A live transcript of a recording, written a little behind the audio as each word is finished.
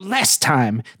Last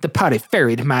time, the party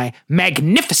ferried my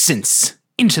magnificence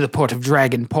into the port of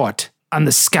Dragonport on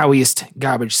the scowiest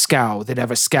garbage scow that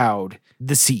ever scoured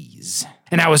the seas.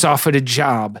 And I was offered a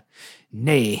job,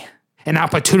 nay, an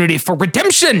opportunity for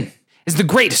redemption as the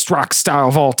greatest rock star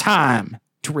of all time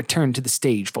to return to the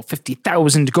stage for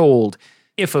 50,000 gold,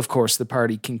 if, of course, the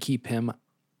party can keep him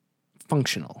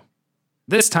functional.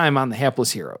 This time on the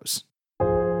Hapless Heroes.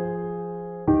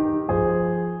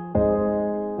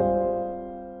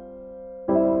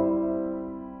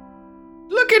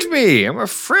 Look at me, I'm a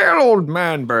frail old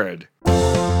man bird.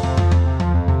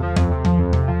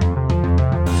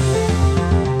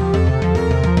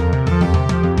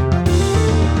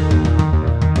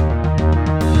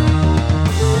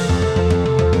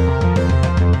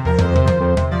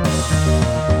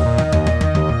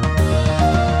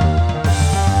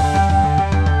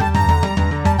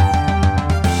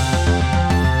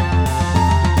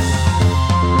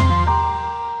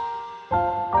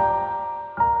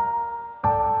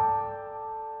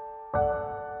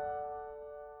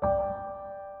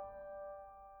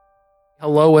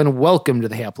 Hello and welcome to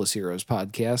the Hapless Heroes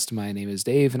podcast. My name is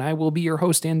Dave, and I will be your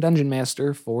host and dungeon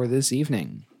master for this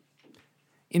evening.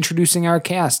 Introducing our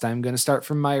cast, I'm going to start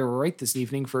from my right this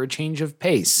evening for a change of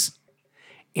pace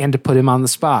and to put him on the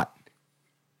spot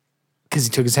because he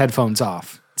took his headphones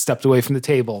off, stepped away from the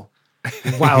table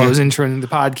while I was introing the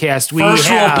podcast. First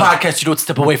rule of podcast, you don't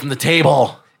step away from the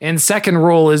table. And second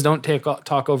rule is don't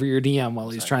talk over your DM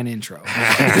while he's trying to intro.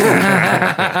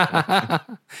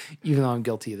 Even though I'm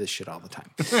guilty of this shit all the time.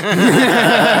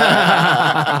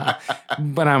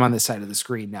 But I'm on this side of the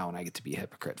screen now and I get to be a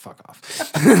hypocrite. Fuck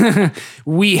off.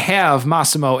 We have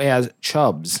Massimo as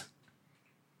Chubbs.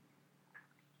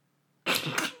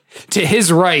 To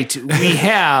his right, we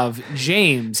have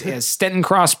James as Stenton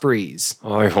Crossbreeze.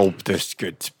 I hope this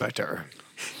gets better.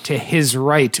 To his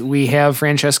right, we have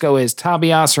Francesco as Tabi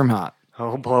Osramhat.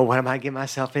 Oh boy, what am I getting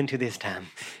myself into this time?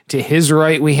 To his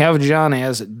right, we have John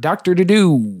as Dr.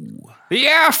 Doo.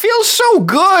 Yeah, feels so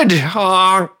good.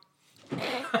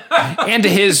 And to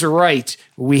his right,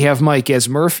 we have Mike as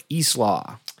Murph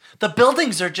Eastlaw. The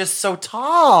buildings are just so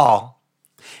tall.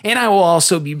 And I will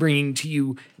also be bringing to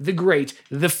you the great,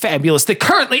 the fabulous, the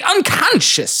currently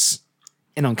unconscious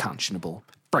and unconscionable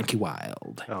Frankie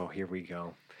Wilde. Oh, here we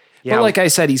go. But like I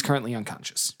said, he's currently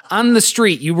unconscious. On the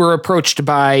street, you were approached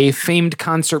by famed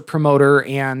concert promoter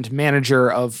and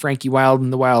manager of Frankie Wilde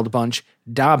and the Wild Bunch,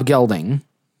 Dob Gelding,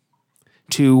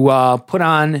 to put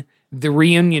on the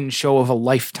reunion show of a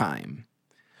lifetime.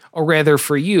 Or rather,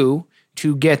 for you,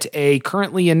 to get a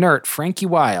currently inert Frankie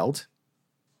Wilde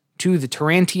to the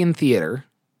Tarantian Theater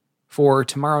for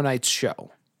tomorrow night's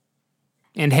show.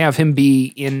 And have him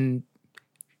be in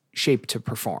shape to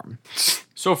perform.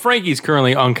 So Frankie's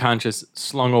currently unconscious,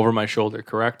 slung over my shoulder,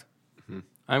 correct? Mm-hmm.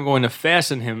 I'm going to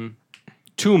fasten him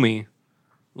to me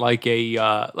like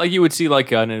a like you would see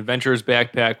like an adventurer's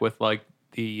backpack with like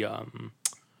the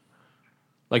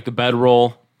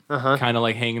bedroll kind of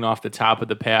like hanging off the top of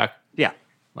the pack. Yeah.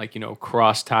 Like, you know,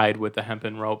 cross-tied with the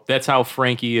hempen rope. That's how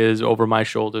Frankie is over my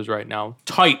shoulders right now.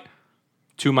 Tight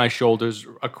to my shoulders,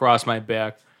 across my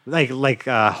back. Like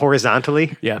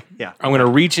horizontally? Yeah. Yeah. I'm going to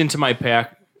reach into my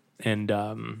pack. And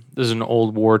this is an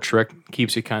old war trick.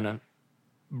 Keeps you kind of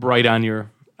bright on your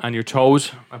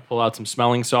toes. I pull out some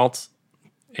smelling salts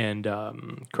and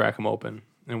crack him open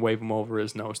and wave him over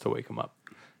his nose to wake him up.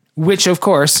 Which, of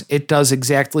course, it does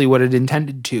exactly what it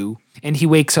intended to, and he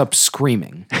wakes up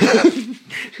screaming.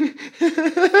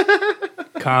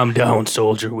 Calm down,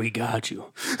 soldier. We got you.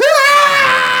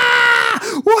 Ah!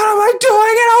 What am I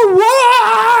doing in a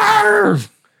war?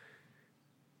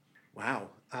 Wow.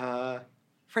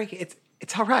 Frankie,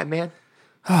 it's all right, man.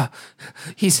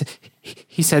 He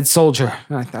said soldier.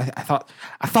 I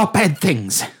thought bad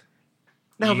things.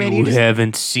 No, man, you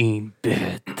haven't seen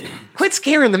bad things. Quit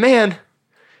scaring the man.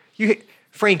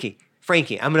 Frankie,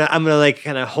 I'm gonna like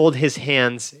kind of hold his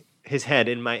hands, his head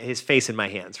his face in my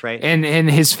hands, right?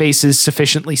 And his face is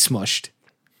sufficiently smushed.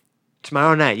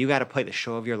 Tomorrow night, you got to play the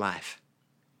show of your life,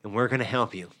 and we're gonna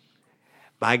help you.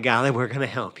 By golly, we're gonna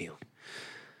help you.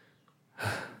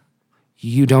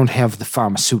 You don't have the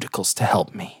pharmaceuticals to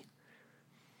help me.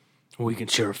 We can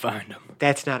sure find them.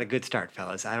 That's not a good start,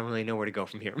 fellas. I don't really know where to go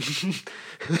from here.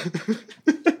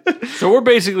 So we're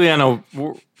basically on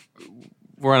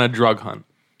we're on a drug hunt.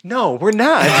 No, we're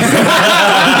not.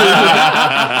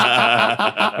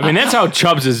 I mean, that's how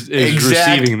Chubbs is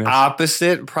receiving this.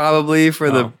 Opposite, probably,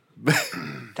 for the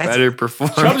better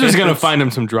performance. Chubbs is going to find him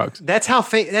some drugs. That's how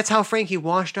Frankie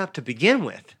washed up to begin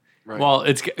with. Right. Well,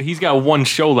 he's got one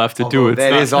show left to do it.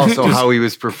 That is also how he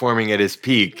was performing at his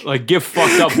peak. Like, get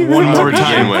fucked up one more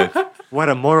time. With. What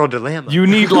a moral dilemma. You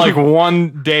need like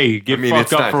one day. Get fucked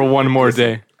it's up not- for one more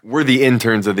day. We're the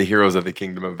interns of the heroes of the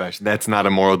Kingdom of Vesh. That's not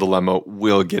a moral dilemma.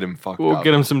 We'll get him fucked We'll up.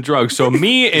 get him some drugs. So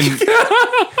me and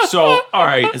so all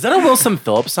right. Is that a Wilson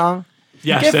Phillips song?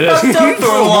 Yes, it is. Up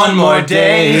for one more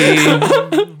day.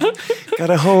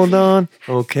 Gotta hold on.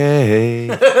 Okay.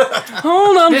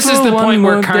 Hold on. This for is the one point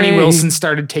where more Carney day. Wilson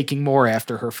started taking more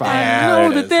after her father. Yeah. I know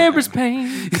there it that is. there was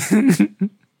pain.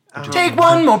 Take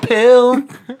one more pill.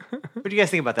 What do you guys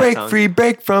think about that Break song? free,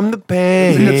 break from the It's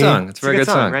pain. a good song. It's a It's a very good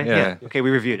good song, right? Yeah. Okay, we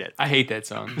reviewed it. I hate that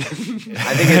song. I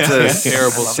think it's a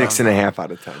Terrible 6.5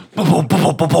 out of 10. Boom, boom,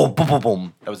 boom, boom, boom, boom, boom,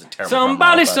 boom. That was a terrible.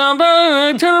 Somebody, drum roll,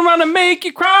 somebody, turn around and make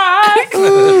you cry.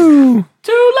 Ooh.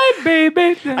 Too late,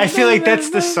 baby. I feel like that's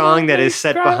the song that is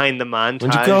set behind the montage.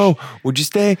 Would you go? Would you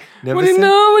stay? Never What do you say-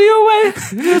 know when you wait?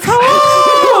 Just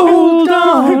hold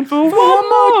on for one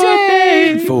more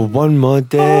day. For one more Hold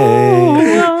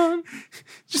day. on.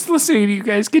 Just listening to you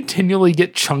guys continually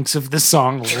get chunks of the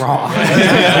song wrong.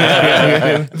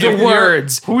 the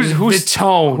words, the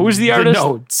tone, who's the artist?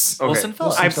 notes. but Wilson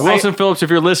Phillips. Wilson Phillips, if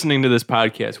you're listening to this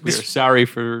podcast, we are sorry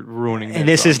for ruining And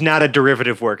this is not a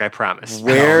derivative work, I promise.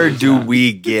 Where do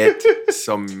we get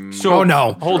some? So, Oh,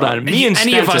 no. Hold on. Me and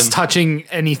Any of us Stenton- touching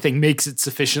anything makes it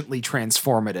sufficiently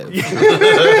transformative.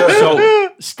 So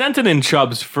Stenton and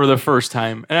Chubbs for the first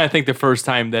time, and I think the first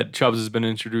time that Chubbs has been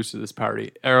introduced to this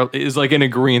party, is like in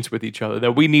agreement with each other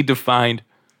that we need to find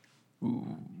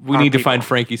people.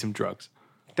 Frankie some drugs.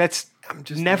 That's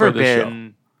never for the show.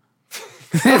 been.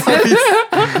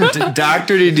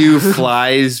 Dr. Dedu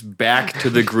flies back to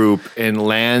the group and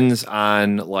lands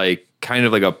on like kind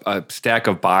of like a stack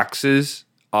of boxes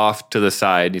off to the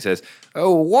side. He says,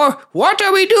 "Oh, what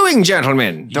are we doing,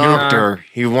 gentlemen? Doctor,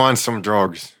 he wants some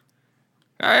drugs.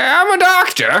 I am a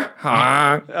doctor.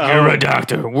 You're a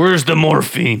doctor. Where's the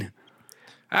morphine?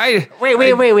 I Wait.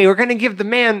 We're going to give the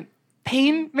man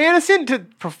pain medicine to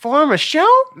perform a show?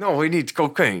 No, he needs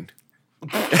cocaine.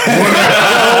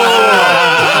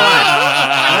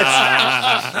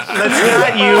 Let's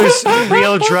not use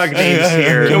real drug names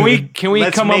here. Can we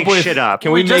Let's come make up with shit up.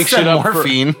 Can we We make just shit said up?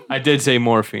 morphine. I did say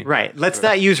morphine. Right. Let's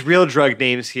not use real drug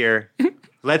names here.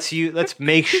 Let's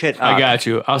make shit up. I got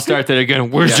you. I'll start that again.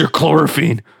 Where's your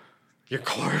chlorophene? Your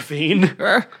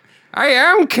chlorophene. I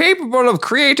am capable of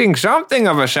creating something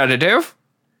of a sedative.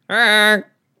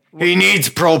 He needs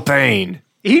propane.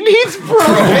 He needs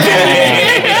propane.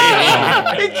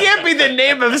 It can't be the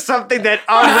name of something that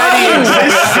already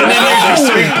exists and then you're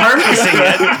just repurposing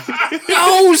it.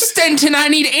 No, Stenton, I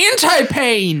need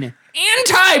anti-pain.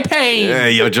 Anti-pain. Yeah,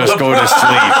 you'll just go to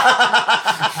sleep.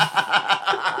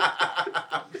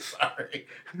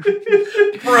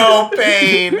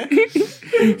 Propane.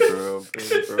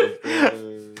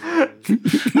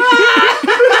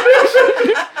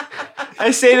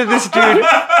 I say to this dude,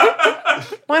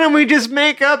 why don't we just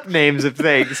make up names of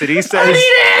things? And he says,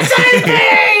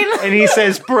 and he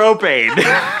says propane.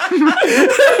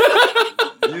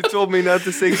 You told me not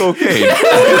to say cocaine.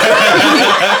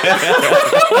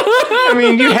 I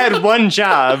mean, you had one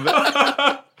job.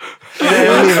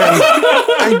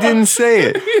 I didn't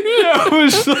say it.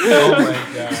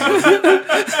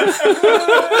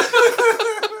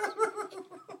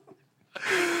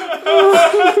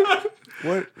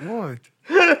 What?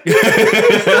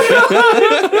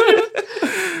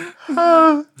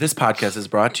 This podcast is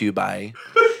brought to you by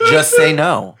Just Say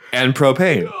No. And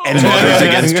propane. And Mothers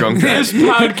Against Drunk This Driving.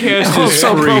 podcast is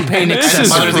Also free. propane This is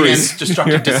Mothers free. Against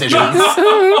Destructive Decisions.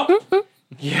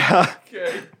 Yeah.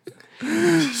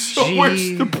 So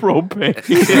where's the propane?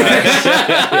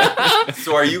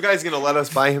 So are you guys going to let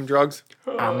us buy him drugs?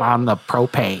 I'm on the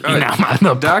propane. I'm on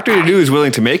the Dr. Dedu is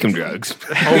willing to make him drugs.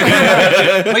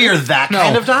 But you're that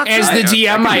kind of doctor? As the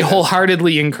DM, I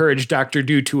wholeheartedly encourage Dr.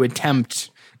 Do to attempt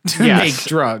to Yes. make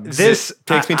drugs. This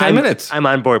Takes me 10 I'm- minutes. I'm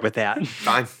on board with that.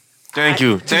 Fine. Thank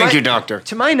you. Thank you, doctor.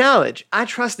 To my knowledge, I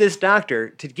trust this doctor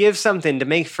to give something to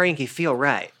make Frankie feel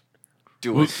right.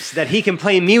 Do it. So that he can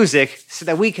play music so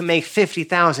that we can make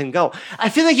 50,000 gold. I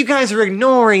feel like you guys are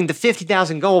ignoring the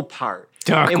 50,000 gold part.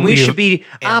 Doc, and we we- should be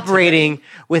operating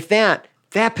with that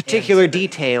particular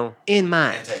detail in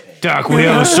mind. Doc, we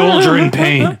have a soldier in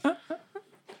pain.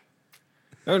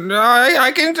 No,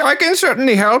 I can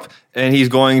certainly help. And he's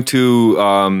going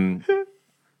to,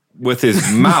 with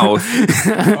his mouth,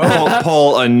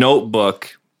 pull a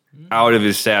notebook out of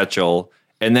his satchel.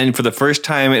 And then for the first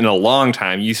time in a long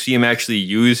time, you see him actually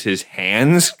use his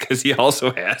hands because he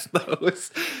also has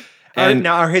those. And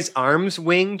Now, are his arms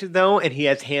winged, though, and he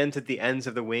has hands at the ends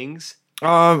of the wings?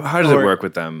 how does it or- work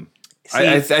with them?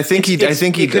 I think he. I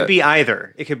think he it could be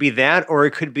either. It could be that, or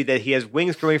it could be that he has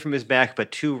wings growing from his back,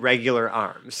 but 2 regular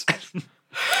arms.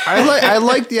 I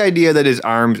like the idea that his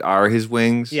arms are his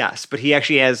wings. Yes, but he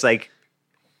actually has like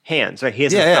hands. Right? He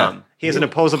has a Yeah. thumb. He has an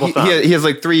opposable thumb. He has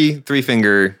like three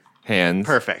finger hands.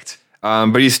 Perfect.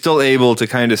 But he's still able to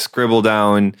kind of scribble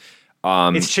down.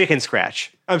 It's chicken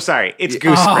scratch. I'm sorry. It's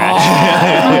goose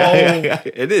scratch.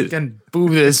 It is Then boo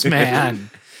this man.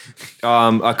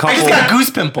 a couple. I just got goose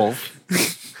pimples.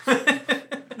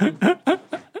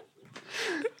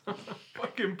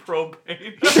 Fucking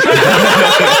propane.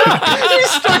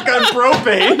 Stuck on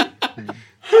propane.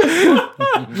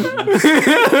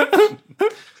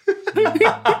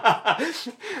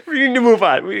 We need to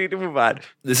move on.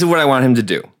 This is what I want him to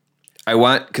do. I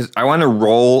want to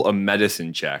roll a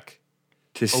medicine check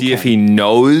to see if he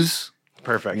knows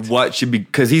Perfect. what should be,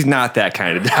 because he's not that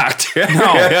kind of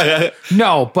doctor.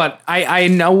 No, but I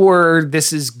know where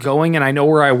this is going and I know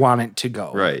where I want it to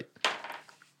go. Right.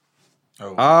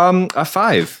 A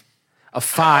 5. A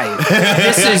 5.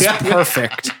 This is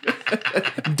perfect.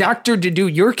 Dr.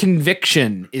 Dedu, your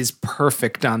conviction is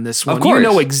perfect on this one. Of course. You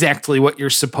know exactly what you're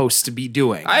supposed to be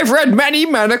doing. I've read many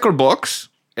medical books,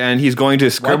 and he's going to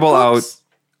scribble out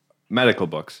medical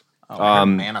books.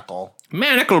 Manacle.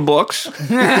 Medical books.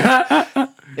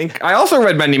 And I also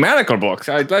read many medical books.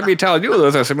 Let me tell you,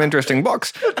 those are some interesting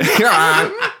books.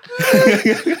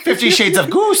 50 Shades of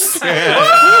Goose.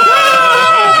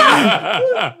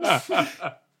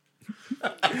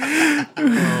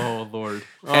 Oh Lord.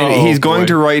 And he's going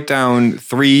to write down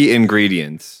 3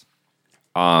 ingredients.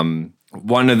 One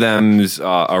of them's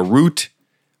a root.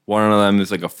 One of them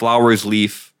is like a flower's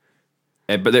leaf.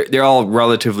 But they're all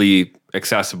relatively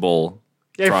accessible.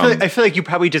 Yeah, I feel like you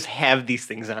probably just have these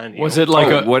things on you. Was it like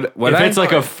Oh, a? what if I- it's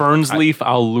like a fern's leaf,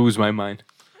 I'll lose my mind.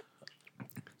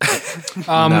 No.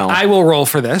 I will roll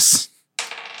for this.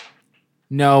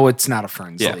 No, it's not a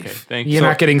fern's Yeah. leaf. Okay, thank you. You're So-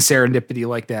 not getting serendipity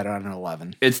like that on an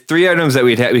 11. It's 3 items that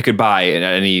we could buy at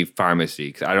any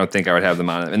pharmacy. 'Cause I don't think I would have them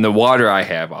on it. And the water I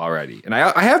have already. And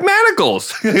I have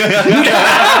manacles.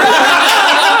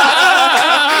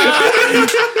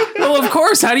 Well, of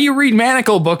course. How do you read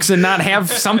manacle books and not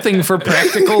have something for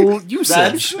practical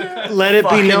usage? Let it be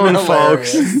fucking known,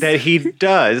 hilarious. folks, that he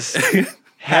does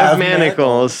have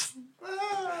manacles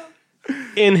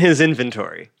in his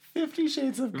inventory. 50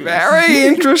 Shades of Goose. Very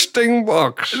interesting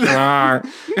books.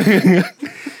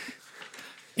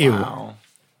 Ew. Wow.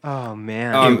 Oh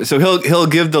man, So he'll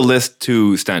give the list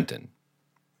to Stenton.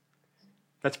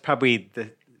 that's probably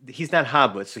he's not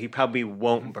Hoblet, so he probably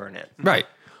won't burn it. Right.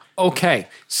 Okay.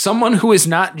 Someone who is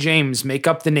not James, make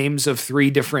up the names of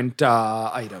 3 different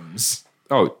items.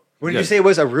 Oh. What did yeah. you say it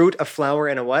was? A root, a flower,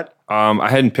 and a what? I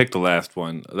hadn't picked the last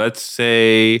one. Let's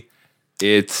say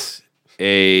it's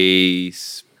a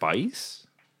spice.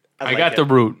 I got the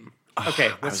root. Okay,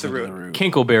 what's the root?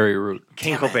 Kinkleberry root.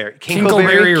 Kinkleberry.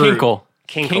 Kinkleberry root. Kinkle.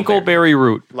 Kinkleberry. Kinkleberry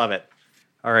root. Love it.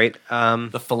 All right.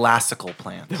 The philasical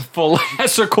plant.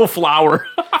 Philasical flower.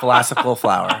 Philasical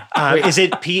flower. Is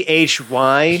it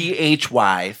PHY?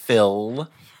 PHY. Phil.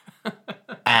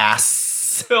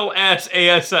 Ass. Phil S A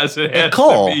S S. It has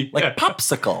Coal. to be. Like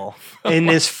popsicle. And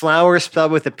is flower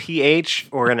spelled with a PH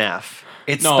or an F?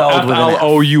 It's No, spelled with an F.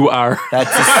 FLOUR. That's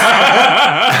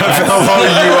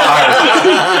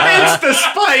It's the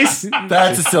spice.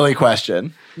 that's a silly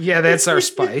question. Yeah, that's our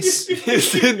spice.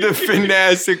 The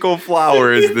fantastical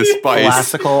flower is the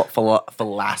spice. Philasical.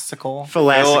 Philasical. Philasical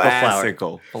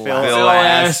flower. Philasical.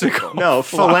 Philasical. No,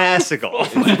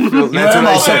 philasical. That's You know what I'm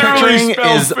also Literally picturing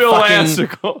spelled is fucking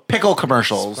Philasical. pickle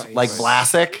commercials like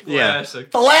Vlasic. Yeah.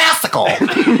 Philasical.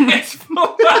 It's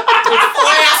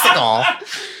Philasical.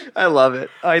 I love it.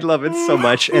 I love it so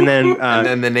much. And then, And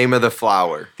then the name of the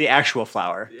flower, the actual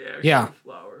flower. Yeah.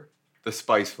 the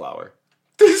spice flower.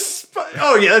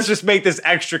 Oh, yeah, let's just make this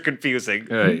extra confusing.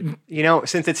 Right. You know,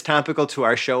 since it's topical to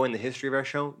our show and the history of our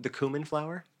show, the cumin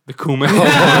flower. The cumin.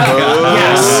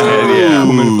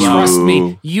 Trust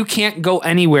me, you can't go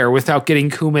anywhere without getting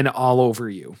cumin all over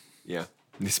you. Yeah,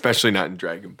 especially not in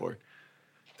Dragonborn.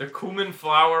 The cumin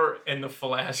flower and the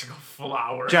philasical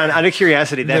flower. John, out of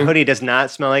curiosity, that hoodie does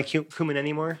not smell like cumin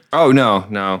anymore? Oh no.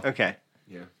 Okay.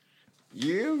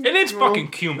 You And it's fucking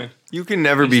cumin. you can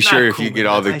never be It's sure not if you cumin, get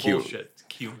all the that's cute. bullshit. It's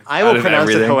cumin. I Out will of pronounce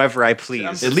it everything. however I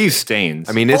please. It leaves stains.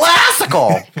 I mean, it's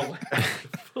Philasical.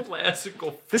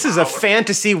 Philasical This is a flower.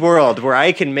 fantasy world where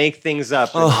I can make things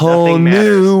up. And a whole nothing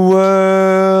matters. new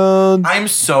world. I'm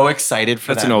so excited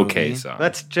for That's that an okay movie. song.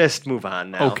 Let's just move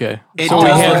on now. Okay. It So we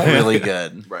does have- look really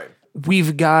good. Right.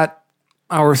 We've got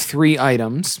our 3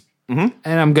 items. And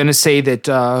I'm going to say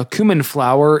that cumin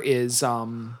flower is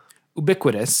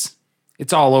ubiquitous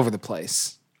It's all over the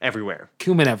place. everywhere.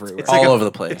 Cumin everywhere. It's like All a- over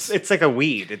the place. It's like a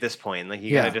weed at this point. Like you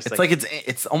Yeah. gotta just It's like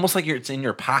it's almost like it's in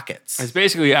your pockets. It's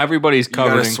basically everybody's You gotta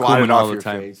covered in swat it cumin off all the your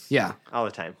time. face. yeah. all the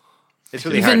time. It's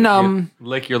really Even hard.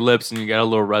 Lick your lips and you got a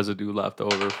little residue left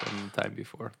over from the time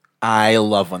before. I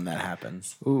love when that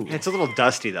happens. It's a little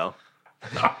dusty though.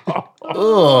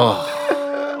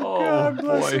 Oh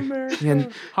boy!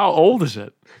 And How old is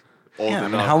it? Old Yeah, I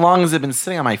mean, enough. how long has it been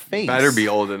sitting on my face? Better be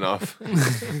old enough.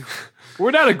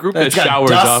 We're not a group that It's got showers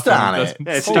dust often. on it. doesn't-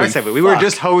 Yeah, it Holy starts that way. We were fuck.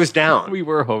 just hosed down. We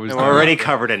were hosed. and we're already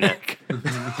covered in it.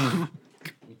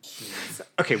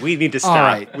 Okay, we need to stop. all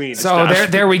right. We need to So stop.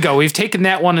 there we go. We've taken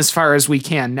that one as far as we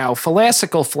can. Now,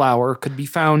 phalasical flour could be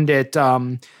found at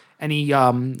any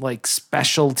like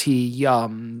specialty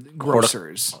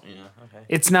grocers.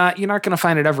 It's not, you're not going to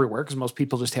find it everywhere because most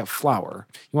people just have flour.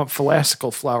 You want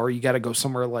phalasical flour, you got to go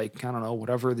somewhere like, I don't know,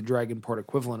 whatever the Dragonport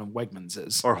equivalent of Wegmans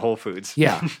is. Or Whole Foods.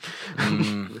 Yeah.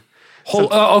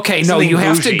 Okay, no, something you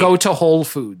have to bougie. go to Whole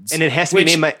Foods. And it has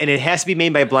to be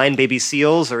made by blind baby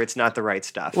seals, or it's not the right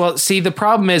stuff. Well, see, the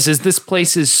problem is this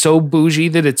place is so bougie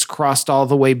that it's crossed all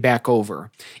the way back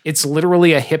over. It's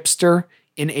literally a hipster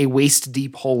in a waist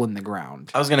deep hole in the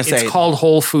ground. I was gonna say- it's called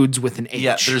Whole Foods with an H.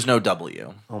 Yeah, there's no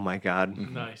W. oh my god.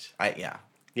 Nice. I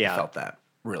Yeah. felt that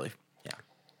really. Yeah.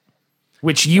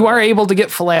 Which you are able to get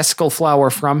phalasical flour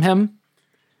from him,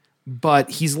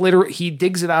 but he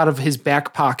digs it out of his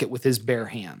back pocket with his bare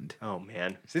hand. Oh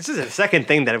man. So this is the second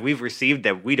thing that we've received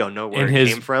that we don't know where In it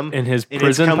his- came from. in his and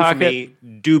prison it's come pocket? from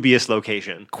a dubious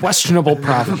location. Questionable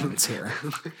provenance here.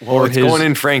 Well, it's his- going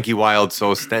in Frankie Wild,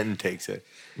 so Stenton takes it.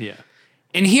 Yeah.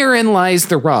 And herein lies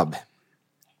the rub.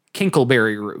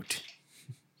 Kinkleberry root.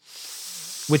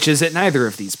 Which is at neither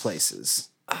of these places.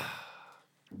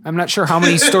 I'm not sure how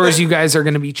many stores you guys are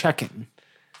going to be checking.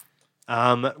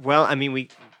 Well, I mean, we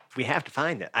have to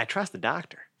find it. I trust the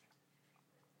doctor.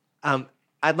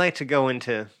 I'd like to go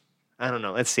into, I don't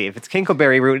know. Let's see if it's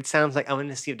Kinkleberry root. It sounds like I'm going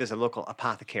to see if there's a local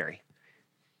apothecary.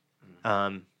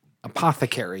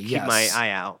 Apothecary, Keep yes. my eye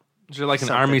out. Is there like an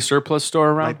Something. army surplus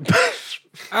store around?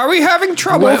 Are we having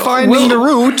trouble Well, finding the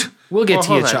route? We'll get to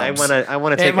you, Hold on. Chubbs. I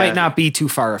want to take. It might not be too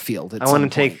far afield. I want to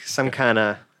take some kind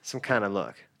of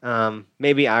look.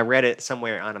 Maybe I read it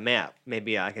somewhere on a map.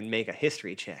 Maybe I can make a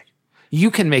history check. You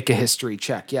can make a history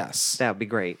check, yes. That would be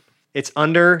great. It's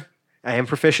under. I am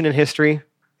proficient in history,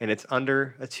 and it's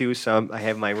under a 2, so I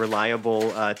have my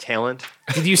reliable talent.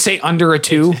 Did you say under a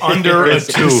 2? Under a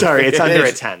 2. Sorry, it's under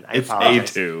a 10. I It's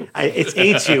apologize. A2. It's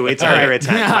A2. It's under a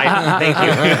 10. Thank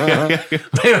you.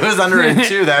 If it was under a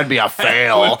 2, that'd be a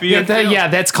fail. Yeah,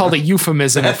 that's called a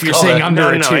euphemism if you're called saying a- under No,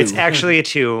 a no, 2. it's actually a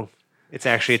 2. It's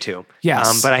actually a 2.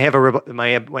 Yes. But I have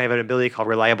I have an ability called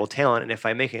reliable talent, and if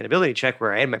I make an ability check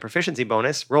where I add my proficiency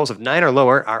bonus, rolls of 9 or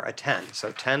lower are a 10.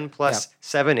 So 10 plus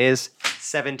 7 is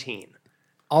 17.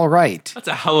 All right. That's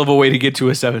a hell of a way to get to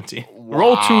a 17.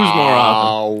 Roll 2s more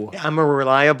often. I'm a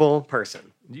reliable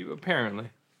person. You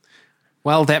apparently.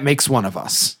 Well, that makes one of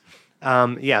us.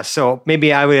 Yeah, so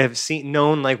maybe I would have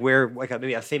known like where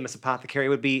maybe a famous apothecary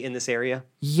would be in this area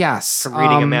Yes. from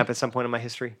reading a map at some point in my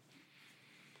history.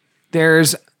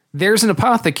 There's an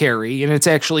apothecary, and it's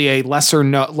actually a lesser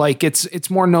it's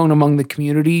more known among the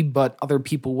community, but other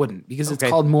people wouldn't because it's Okay.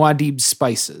 called Muad'Dib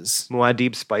Spices.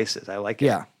 Muad'Dib Spices. I like it.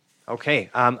 Yeah. Okay.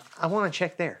 I want to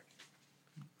check there.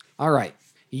 All right.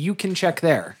 You can check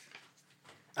there.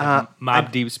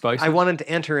 Mob Deep Spice. I wanted to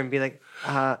enter and be like,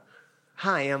 "Hi,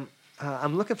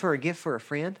 I'm looking for a gift for a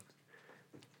friend."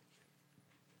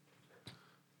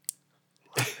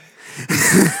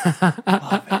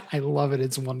 I love it.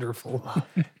 It's wonderful.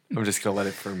 I'm just gonna let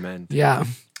it ferment. Yeah.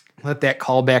 Let that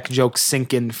callback joke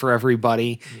sink in for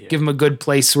everybody. Give them a good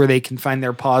place where they can find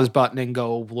their pause button and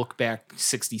go look back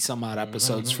 60 some odd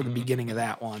episodes for the beginning of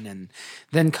that one and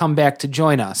then come back to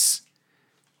join us.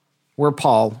 We're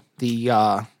Paul, the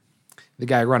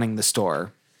guy running the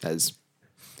store, as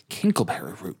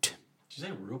Kinkleberry root. Did you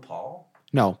say RuPaul?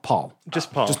 No, Paul.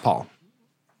 Just Paul. Just Paul.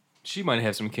 She might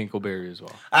have some Kinkleberry as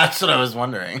well. That's what I was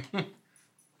wondering.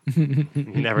 You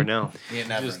never know. You I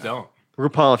never just know.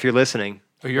 don't. RuPaul, if you're listening,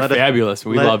 Oh, you're Let it- fabulous.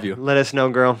 We love you. Let us know,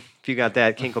 girl, if you got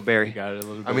that Kinkleberry. Got it a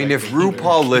little bit I mean, like if Kinkleberry.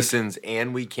 RuPaul listens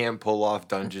and we can't pull off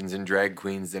Dungeons and Drag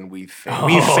Queens, then we fail.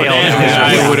 We failed. Yeah,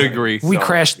 I Yeah. would agree. We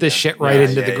crashed this shit right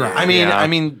into the yeah, ground. I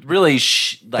mean, really,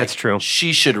 That's true.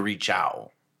 She should reach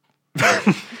out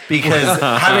because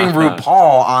having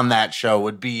RuPaul on that show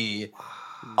would be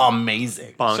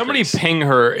amazing. Bonkers. Somebody ping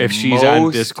her if she's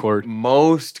on Discord.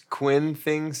 Most Quinn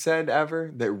thing said ever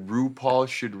that RuPaul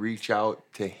should reach out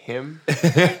to him. The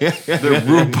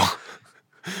RuPaul.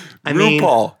 I mean,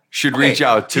 RuPaul, should reach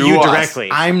out to you us. directly.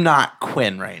 I'm not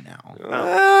Quinn right now.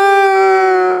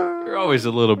 You're always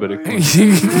a little bit of Quinn.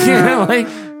 Yeah, like,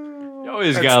 You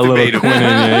always That's got a little debatable. Quinn in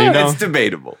you, you know? It's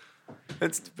debatable.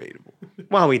 That's debatable.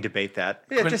 While we debate that,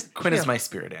 yeah, Quinn is my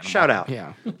spirit animal. shout out.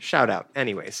 yeah. Shout out.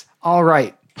 Anyways, All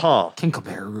right. Paul.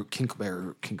 Kinkleberry root, Kinkleberry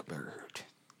root, Kinkleberry root.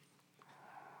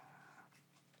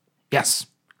 Yes,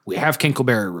 we have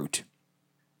Kinkleberry root.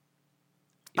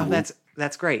 Oh,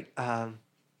 that's great. But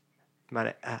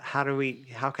how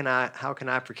can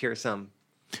I procure some?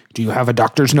 Do you have a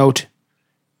doctor's note?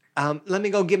 Let me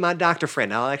go get my doctor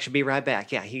friend. I'll actually be right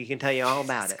back. Yeah, he can tell you all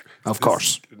about it. Of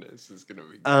course. This is gonna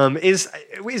be. Is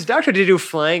Doctor Didu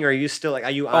flying, or are you still like?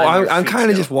 Are you? Oh, I'm kind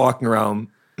of just walking around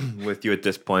with you at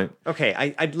this point. Okay,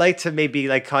 I'd like to maybe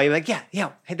like call you like yeah.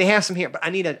 Hey, they have some here, but I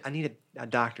need a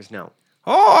doctor's note.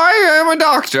 Oh, I am a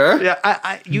doctor.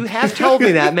 Yeah, you have told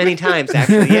me that many times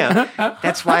actually. Yeah,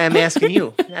 that's why I'm asking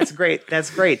you. That's great. That's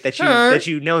great that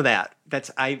you know that.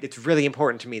 It's really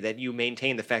important to me that you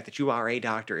maintain the fact that you are a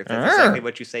doctor, if that's exactly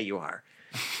what you say you are.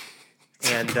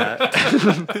 And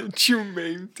That you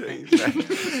maintain that.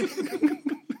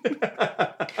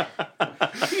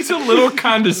 He's a little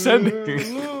condescending.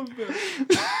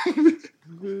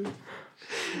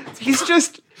 he's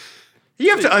just. You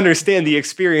have to understand the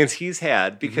experience he's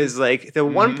had because, like, the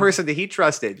one person that he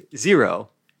trusted, Zero,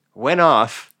 went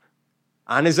off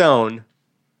on his own,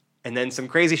 and then some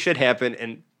crazy shit happened,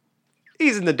 and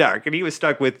he's in the dark, and he was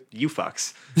stuck with you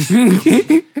fucks.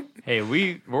 Hey,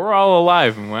 we're all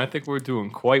alive, and I think we're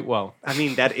doing quite well. I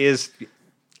mean, that is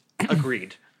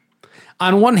agreed.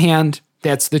 On one hand,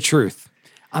 that's the truth.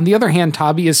 On the other hand,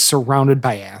 Tabby is surrounded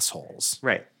by assholes.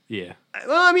 Right. Yeah.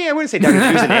 Well, I mean, I wouldn't say Dr.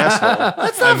 Drew's an asshole.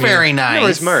 That's not very Nor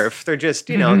is nice. Murph. They're just,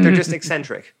 they're just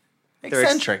eccentric. They're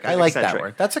Eccentric. I they're like that eccentric.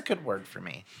 word. That's a good word for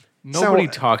me. Nobody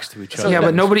talks to each other. Yeah, but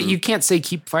in nobody, this you group. can't say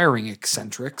keep firing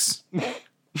eccentrics.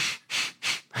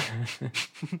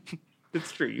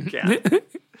 It's true, you can.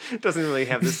 It doesn't really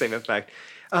have the same effect.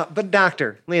 But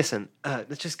doctor, listen,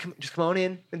 let's just come on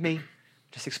in with me.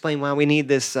 Just explain why we need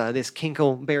this this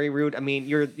kinkleberry root. I mean,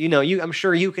 I'm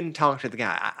sure you can talk to the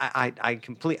guy. I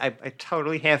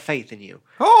totally have faith in you.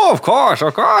 Oh, of course,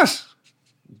 of course.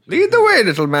 Lead the way,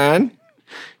 little man.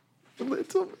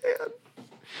 Little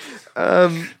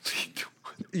man.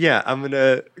 Yeah, I'm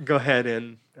gonna go ahead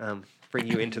and bring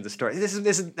you into the story. This is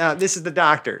the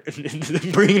doctor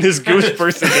bringing this goose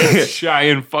person in.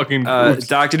 Giant fucking goose.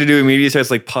 Dr. Didu immediately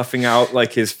starts like puffing out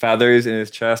like his feathers in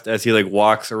his chest as he like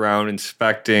walks around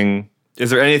inspecting. Is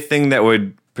there anything that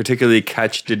would particularly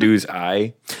catch Didu's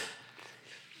eye?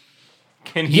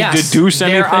 Can he Yes, deduce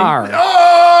anything? there are.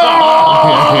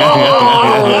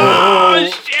 Oh,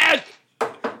 shit!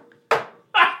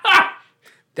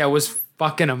 That was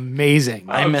fucking amazing.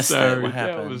 I missed it. Sorry, What that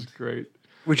happened? was great.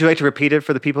 Would you like to repeat it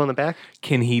for the people in the back?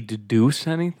 Can he deduce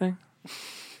anything?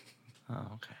 Oh,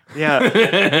 okay.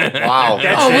 Yeah. Wow.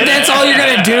 Oh, but that's all you're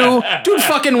gonna do? Dude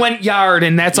fucking went yard,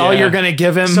 and that's all Yeah. you're gonna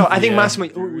give him? So I think Massimo,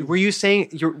 were you saying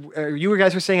you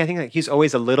guys were saying I think like he's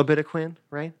always a little bit of Quinn,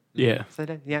 right? Yeah. Is that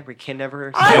it? Yeah, we can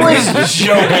never I was just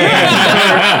joking.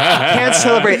 can't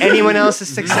celebrate anyone else's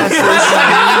successes.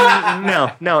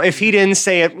 No. If he didn't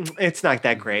say it, it's not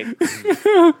that great.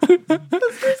 It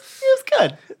was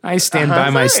good. I stand by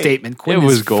my Right. statement. Quinn It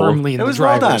was is gold. firmly in It the was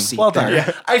well driver's done. seat. Well done.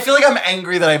 there. I feel like I'm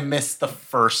angry that I missed the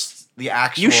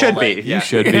actual. You should be. like, You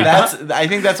should be. I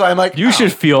think that's why I'm like. You oh,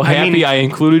 should feel happy mean- I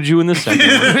included you in the segment.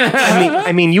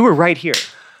 I mean, you were right here.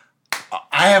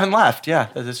 I haven't left. Yeah,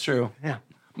 that is true. Yeah.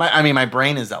 My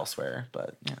brain is elsewhere,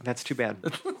 but yeah. That's too bad.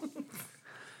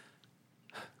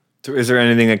 So is there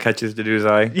anything that catches Didu's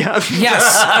eye? Yeah.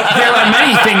 Yes, there are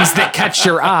many things that catch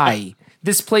your eye.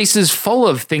 This place is full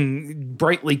of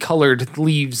brightly colored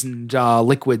leaves and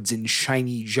liquids in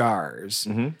shiny jars.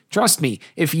 Trust me,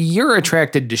 if you're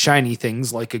attracted to shiny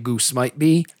things like a goose might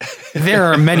be, there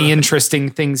are many interesting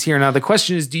things here. Now, the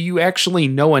question is, do you actually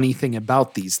know anything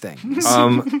about these things?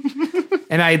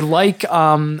 And I'd like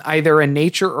either a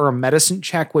nature or a medicine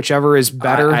check, whichever is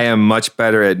better. I am much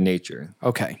better at nature.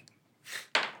 Okay.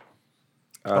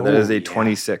 That is a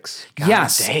 26.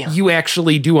 Yes, damn. you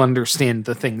actually do understand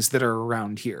the things that are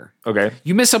around here. Okay.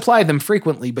 You misapply them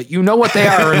frequently, but you know what they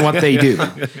are and what they do.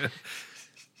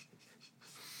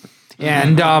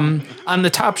 And on the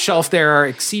top shelf, there are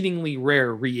exceedingly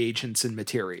rare reagents and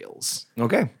materials.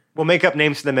 Okay. We'll make up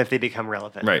names for them if they become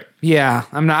relevant. Right. Yeah,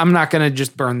 I'm not going to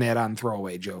just burn that on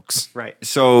throwaway jokes. Right.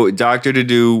 So Dr.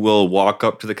 Didu will walk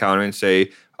up to the counter and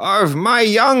say, my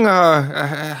young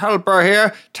helper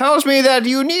here tells me that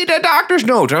you need a doctor's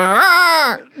note.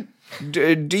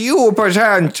 Do you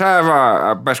perchance have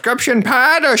a prescription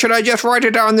pad, or should I just write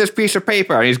it down on this piece of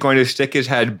paper? And he's going to stick his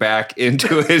head back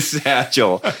into his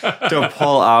satchel to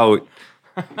pull out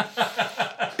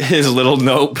his little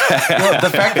notepad. The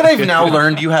fact that I've now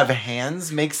learned you have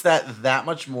hands makes that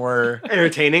much more.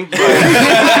 Entertaining.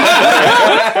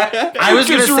 I was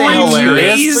going to say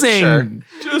hilarious, but sure. Amazing.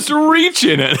 Just reach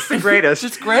in it. Greatest.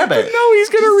 Just grab it. No, he's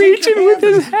gonna reach in with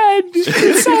his head.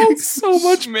 It sounds so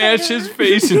much. Smash his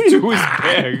face into his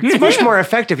bag. It's much more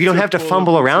effective. You don't have to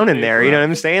fumble around in there. You know what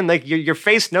I'm saying? Like your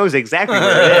face knows exactly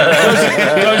where it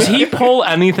is. Does he pull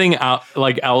anything out,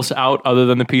 like else out, other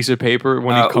than the piece of paper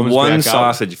when he comes One back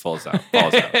sausage falls out.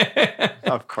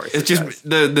 Of course. It's just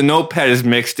the notepad is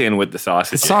mixed in with the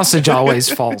sausage. Sausage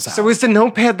always falls out. So is the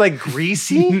notepad like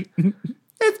greasy?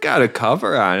 It's got a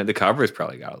cover on it. The cover's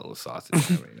probably got a little sausage.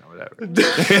 Whatever.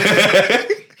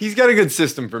 He's got a good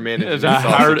system for managing There's his a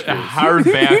sausage hard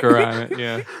backer on it.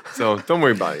 Yeah. So don't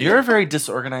worry about it. You're a very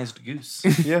disorganized goose.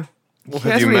 Yeah. Well,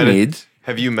 That's what he needs.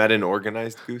 Have you met an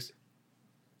organized goose?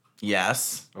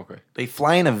 Yes. Okay. They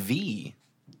fly in a V.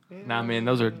 Nah, man,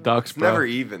 those are ducks, bro. Never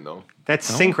even though. That's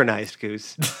synchronized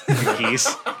geese,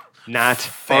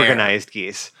 not organized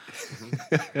geese.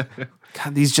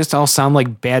 God, these just all sound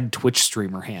like bad Twitch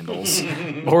streamer handles.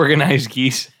 Organized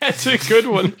geese. That's a good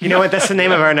one. You know what? That's the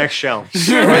name of our next show.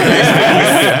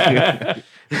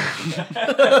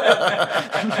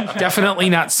 Definitely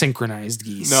not synchronized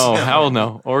geese. No, hell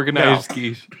no. Organized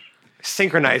geese.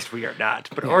 Synchronized we are not,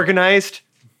 but organized,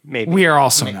 maybe. We are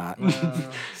also not.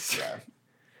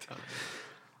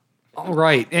 All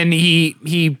right. And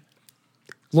he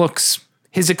looks,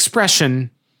 his expression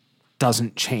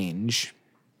doesn't change.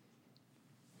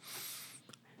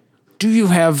 Do you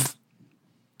have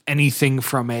anything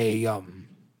from a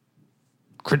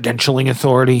credentialing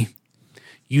authority?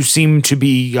 You seem to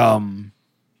be A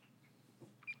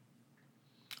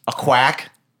quack.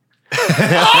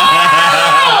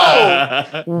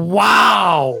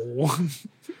 wow.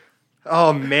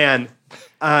 Oh man.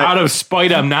 Out of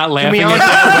spite, I'm not Can we laughing all- at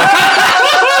that.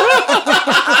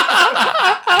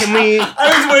 Can we?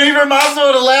 I was waiting for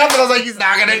Massimo to laugh, and I was like, he's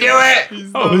not going to do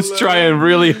it. I was trying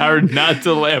really hard not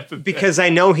to laugh at that. Because I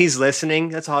know he's listening.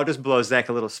 That's all. I'll just blow Zach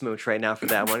a little smooch right now for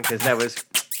that one, because that was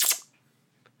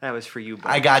for you, bud.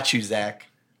 I got you, Zach.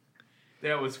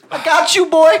 That was I got you,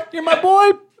 boy. You're my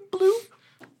boy, Blue.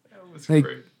 Like,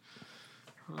 great.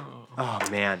 Oh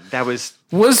man, that was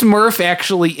was Murph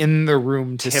actually in the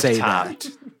room to tip say top. that?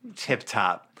 Tip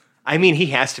top. I mean, he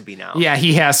has to be now. Yeah,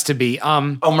 he has to be. Oh,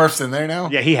 Murph's in there now?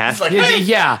 Yeah, he has. Like, Yeah, hey,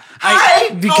 yeah.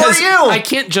 Hi, Because how are you? I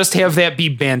can't just have that be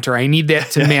banter. I need that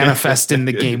to manifest in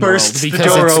the game Burst world the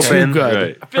because door it's open. too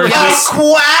good.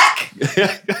 quack.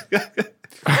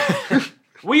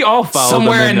 We all followed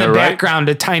Somewhere them in the there, right? background,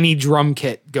 a tiny drum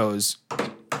kit goes,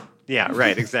 Yeah,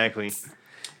 right. Exactly.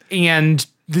 and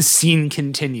the scene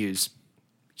continues.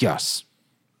 Yes,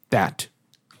 that.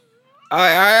 I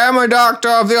am a doctor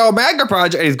of the Omega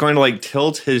Project. He's going to like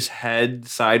tilt his head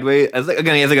sideways.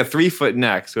 Again, he has like a 3-foot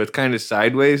neck, so it's kind of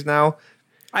sideways now.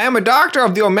 I am a doctor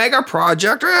of the Omega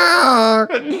Project,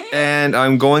 and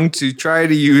I'm going to try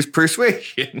to use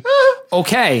persuasion.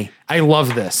 Okay, I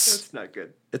love this. It's not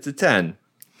good. It's a 10.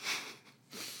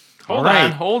 Hold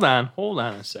right.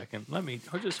 on a second. Let me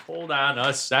just hold on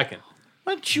a second.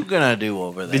 What you gonna do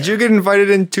over there? Did you get invited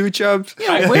in too, Chubbs?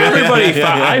 Everybody,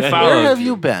 I followed. Where have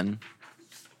you been?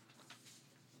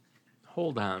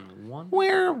 Hold on one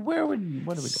Where would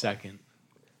what do we do? second.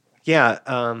 Yeah.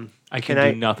 I Can can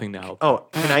I- do nothing to help. Oh,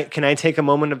 can I take a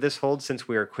moment of this hold since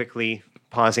we are quickly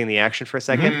pausing the action for a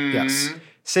second? Yes.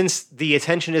 Since the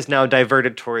attention is now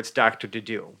diverted towards Dr.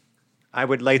 Dedu, I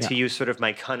would like to use sort of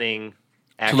my cunning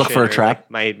action look for a or, trap?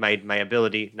 like, my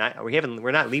ability.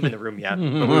 We're not leaving the room yet.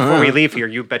 But before we leave here,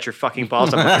 you bet your fucking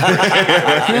balls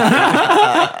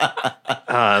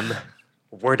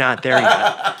we're not there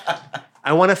yet.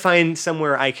 I want to find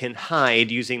somewhere I can hide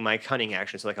using my cunning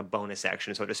action, so like a bonus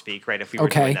action, so to speak, right? If we were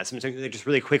Okay. doing that, something just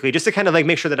really quickly, just to kind of like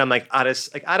make sure that I'm like out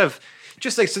of,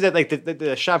 just like so that like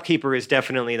the shopkeeper is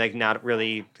definitely like not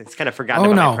really, it's kind of forgotten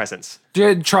Oh, about no. my presence.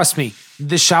 Trust me,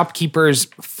 the shopkeeper's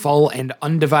full and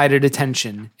undivided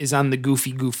attention is on the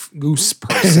goofy goose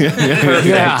person.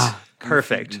 Yeah,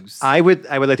 Perfect. I would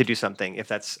like to do something if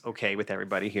that's okay with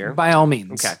everybody here. by all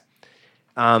means. Okay.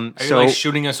 Are you So like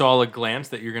shooting us all a glance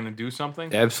that you're gonna do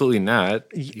something? Absolutely not.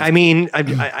 I mean,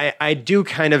 I do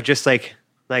kind of just like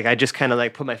I just kind of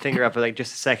like put my finger up for like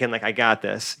just a second, like I got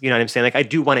this. You know what I'm saying? Like I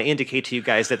do want to indicate to you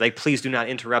guys that like please do not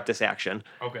interrupt this action.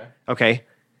 Okay. Okay.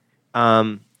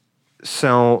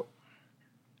 So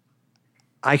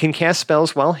I can cast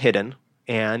spells while hidden,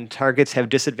 and targets have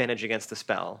disadvantage against the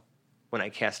spell when I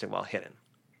cast it while hidden.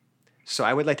 So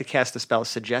I would like to cast the spell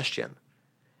Suggestion.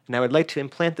 And I would like to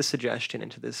implant the suggestion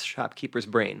into this shopkeeper's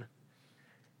brain.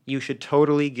 You should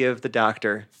totally give the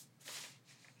doctor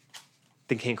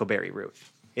the kinkleberry root.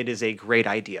 It is a great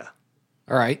idea.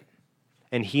 All right.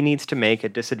 And he needs to make a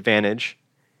disadvantage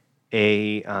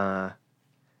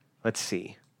let's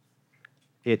see.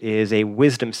 It is a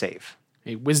wisdom save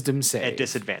A wisdom save. at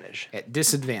disadvantage. At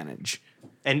disadvantage.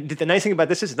 And the nice thing about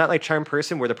this is it's not like Charm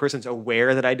Person where the person's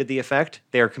aware that I did the effect.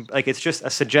 They're like it's just a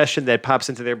suggestion that pops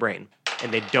into their brain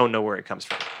and they don't know where it comes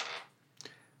from.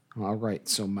 All right.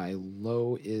 So my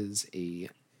low is a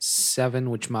 7,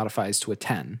 which modifies to a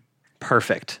 10.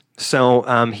 Perfect. So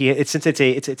since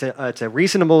it's a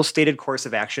reasonable stated course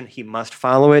of action, he must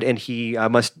follow it, and he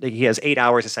has 8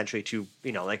 hours essentially to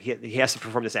he has to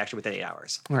perform this action within 8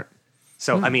 hours. All right.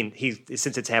 So I mean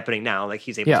since it's happening now, like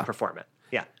he's able Yeah. to perform it.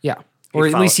 Yeah. Yeah. Or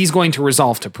at least he's going to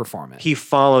resolve to perform it. He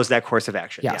follows that course of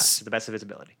action. Yes. To the best of his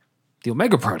ability. The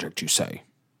Omega Project, you say?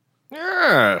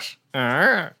 Yes.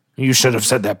 You should have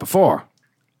said that before.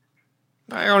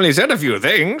 I only said a few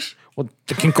things. Well,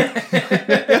 the kinkle.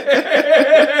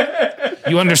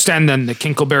 You understand then the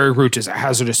kinkleberry root is a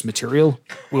hazardous material.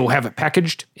 We will have it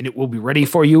packaged, and it will be ready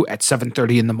for you at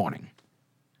 7:30 in the morning.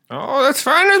 Oh, that's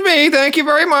fine with me. Thank you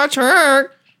very much.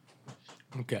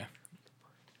 Okay.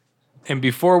 And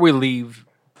before we leave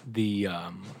the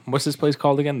what's this place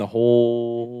called again? The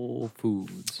Whole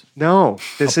Foods. No,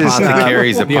 this is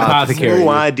Apothecaries, The apothecary.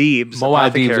 Muad'Dib's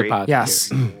Muad'Dib's apothecary. apothecary.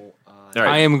 Yes.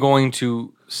 I am going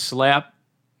to slap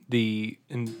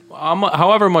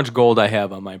however much gold I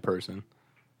have on my person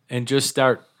and just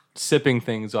start sipping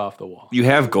things off the wall. You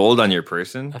have gold on your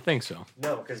person? I think so.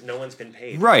 No, because no one's been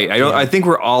paid. Right. I think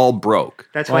we're all broke.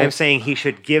 That's why I'm saying he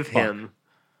should give him.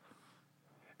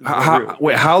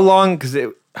 How long?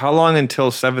 How long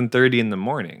until 7:30 in the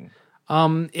morning?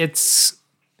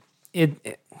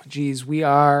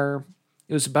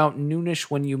 It was about noonish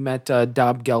when you met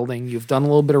Dob Gelding. You've done a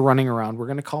little bit of running around. We're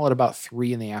going to call it about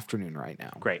 3 in the afternoon right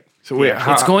now. Great. So wait,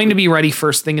 It's going to be ready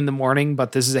first thing in the morning,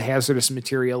 but this is a hazardous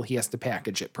material. He has to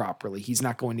package it properly. He's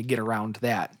not going to get around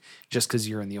that just because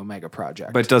you're in the Omega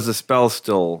Project. But does the spell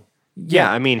still? Yeah,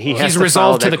 I mean he has he's to resolved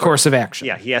follow to that the course of action.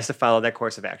 Yeah, he has to follow that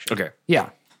course of action. Okay. Yeah.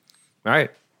 All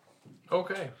right.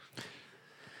 Okay.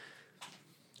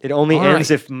 It only All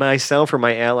ends right. if myself or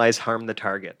my allies harm the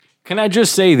target. Can I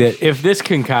just say that if this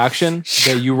concoction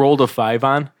that you rolled a 5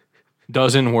 on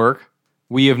doesn't work,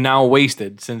 we have now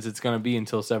wasted, since it's going to be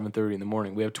until 7:30 in the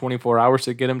morning. We have 24 hours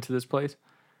to get him to this place.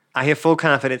 I have full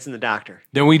confidence in the doctor.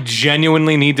 Then we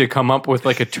genuinely need to come up with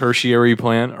like a tertiary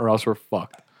plan, or else we're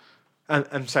fucked.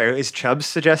 I'm sorry, is Chubbs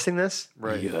suggesting this?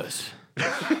 Right. Yes.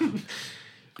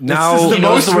 Now, The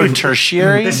most word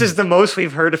tertiary. This is the most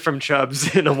we've heard from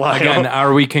Chubbs in a while. Again,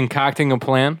 are we concocting a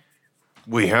plan?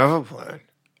 We have a plan.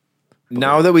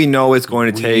 now that we know it's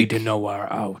going to We need take, to know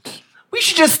our out. We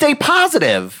should just stay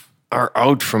positive. Are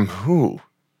out from who?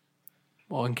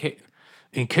 Well, in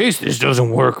case this doesn't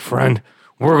work, friend,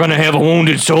 we're gonna have a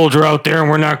wounded soldier out there, and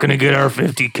we're not gonna get our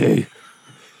 50K.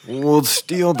 We'll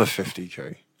steal the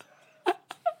 50K.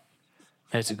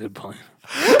 That's a good plan.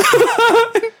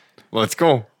 Let's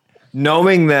go.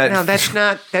 knowing that No, that's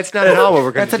not at all what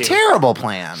we're going That's to a do. terrible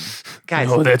plan. Guys,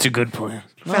 Oh, that's a good plan.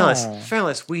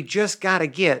 fellas, we just got to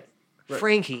get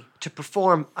Frankie to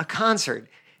perform a concert.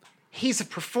 He's a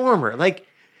performer. Like,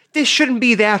 this shouldn't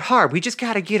be that hard. We just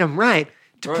got to get him right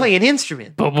to play an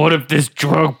instrument. But what if this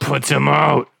drug puts him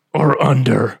out or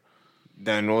under?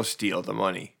 Then we'll steal the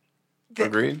money.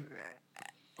 Agreed?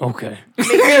 Okay. Let's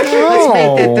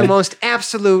make that the most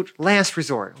absolute last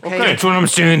resort. Okay. That's what I'm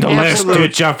saying. The Absolute. last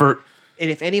ditch effort.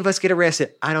 And if any of us get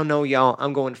arrested, I don't know, y'all.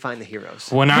 I'm going to find the heroes.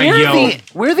 When I yell,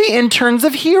 We're the interns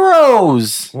of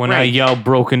heroes. when I Right. yell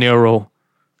broken arrow,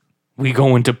 we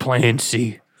go into plan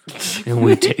C and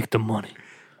we take the money.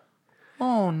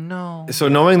 Oh no. So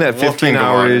knowing that 15 think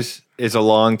about hours is a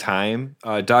long time,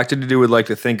 Dr. Dedu would like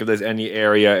to think if there's any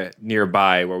area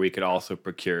nearby where we could also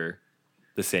procure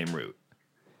the same route.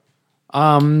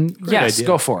 Yes, idea.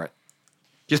 go for it.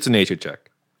 Just a nature check.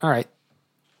 All right.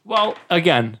 Well,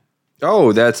 again,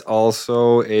 Oh, that's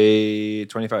also a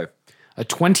 25. A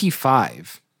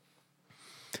 25.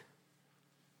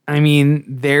 I mean,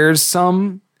 there's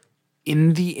some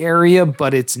in the area,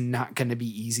 but it's not going to be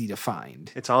easy to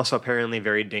find. It's also apparently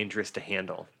very dangerous to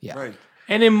handle. Yeah.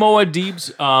 and in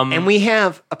Muad'Dib's, And we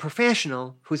have a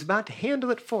professional who's about to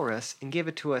handle it for us and give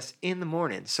it to us in the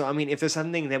morning. So, I mean, if there's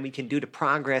something that we can do to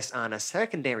progress on a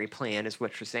secondary plan, is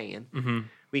what you're saying,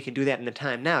 we can do that in the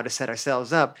time now to set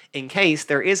ourselves up in case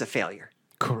there is a failure.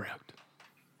 correct.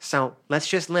 So let's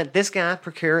just let this guy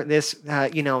procure this,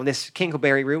 this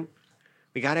Kinkleberry root.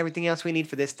 We got everything else we need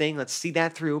for this thing. Let's see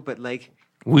that through. But like,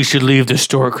 We should leave the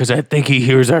store because I think he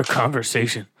hears our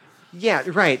conversation. yeah,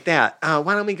 right. That.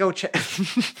 Why don't we go check?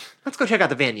 Let's go check out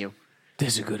the venue.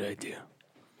 That's a good idea.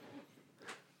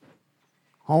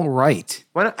 All right.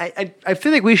 Why don't, I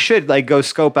feel like we should like go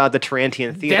scope out the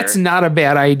Tarantian Theater. That's not a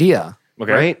bad idea.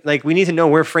 Okay. Right? Like we need to know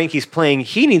where Frankie's playing.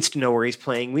 He needs to know where he's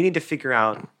playing. We need to figure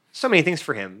out so many things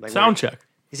for him. Like Sound check.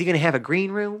 Is he going to have a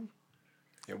green room?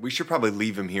 Yeah, we should probably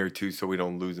leave him here too, so we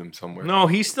don't lose him somewhere. No,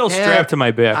 he's still strapped to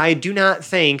my back. I do not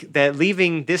think that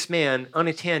leaving this man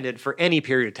unattended for any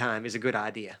period of time is a good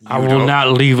idea. I will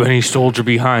not leave any soldier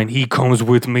behind. He comes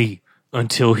with me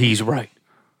until he's right.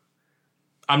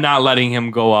 I'm not letting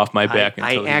him go off my back I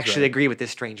until he's actually right. agree with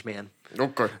this strange man.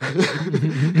 Okay.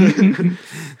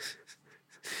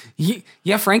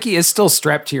 Yeah, Frankie is still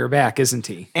strapped to your back, isn't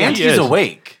he? And He he's is.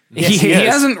 awake. he he is.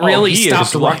 hasn't Oh, really he is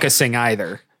stopped like- ruckusing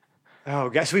either. Oh,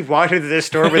 guys, we've walked into this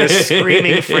store with a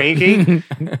screaming Frankie.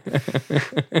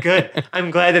 Good. I'm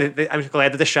glad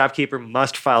that the shopkeeper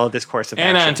must follow this course of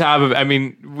And on action. top of it, I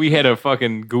mean, we had a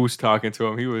fucking goose talking to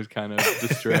him. He was kind of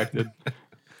distracted.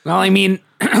 Well, I mean,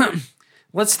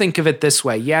 let's think of it this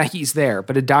way. Yeah, he's there,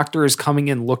 but a doctor is coming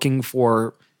in looking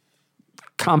for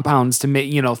compounds to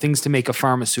make, things to make a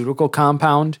pharmaceutical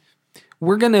compound.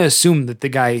 We're going to assume that the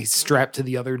guy strapped to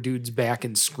the other dude's back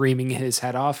and screaming his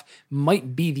head off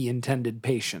might be the intended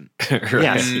patient.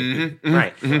 Yes.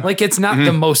 Right. Like, it's not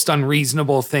the most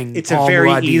unreasonable thing. It's Paul a very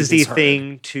Muad'Dib easy has heard.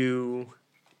 thing to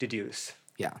deduce.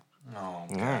 Yeah. Oh,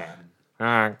 God. All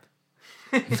right.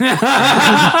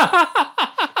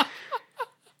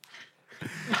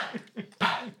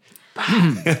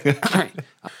 All right.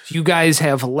 You guys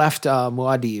have left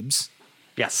Muad'Dib's,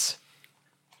 Yes.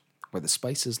 where the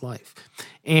spice is life.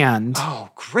 And Oh,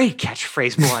 great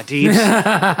catchphrase, Muad'Dib.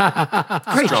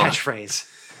 Great catchphrase.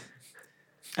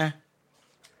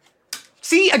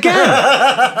 See,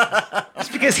 again.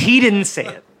 Just because he didn't say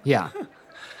it. yeah,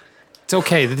 it's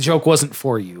okay. The joke wasn't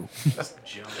for you,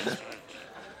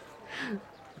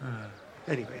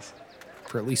 Anyways.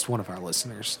 for at least one of our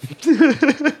listeners.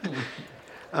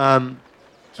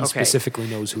 He Okay. specifically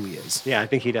knows who he is. Yeah, I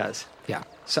think he does. Yeah.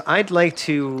 So I'd like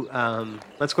to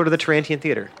let's go to the Tarantian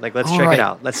Theater. Like, let's All check right. it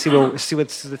out. Let's see what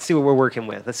we're working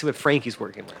with. Let's see what Frankie's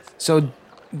working with. So,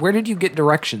 where did you get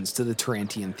directions to the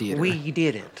Tarantian Theater? We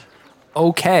didn't.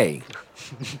 Okay.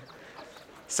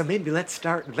 So maybe let's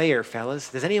start there, fellas.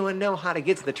 Does anyone know how to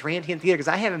get to the Tarantian Theater? Because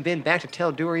I haven't been back to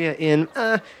Telduria in,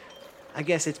 I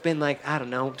guess it's been like, I don't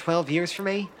know, 12 years for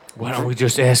me. Why don't we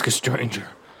just ask a stranger?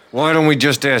 Why don't we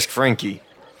just ask Frankie?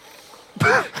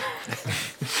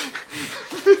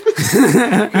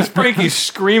 Frankie's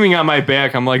screaming on my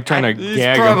back. I'm like trying to He's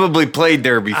gag him. probably played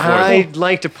there before. I'd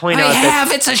like to point out that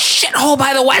It's a shithole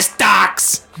by the West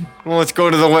Docks. Well, let's go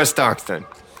to the West Docks then.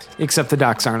 Except the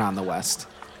docks aren't on the West.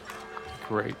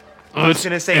 Great. was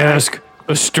gonna say, ask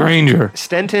a stranger.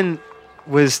 Stenton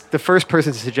was the first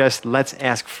person to suggest, let's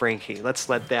ask Frankie. Let's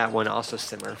let that one also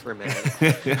simmer for a minute.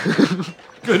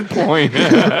 Good point.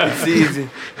 It's easy.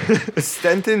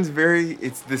 Stenton's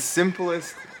it's the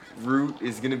simplest route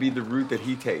is going to be the route that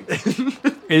he takes.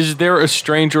 Is there a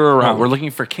stranger around? We're looking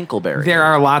for Kinkleberry. There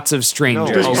are lots of strangers.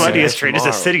 No. There's Okay. plenty of That's strangers, a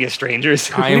tomorrow. city of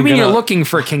strangers. I What do you am mean you're gonna- looking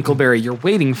for Kinkleberry? You're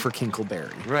waiting for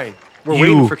Kinkleberry. Right, We're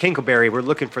waiting for Kinkleberry. We're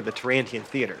looking for the Tarantian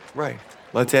Theater. right.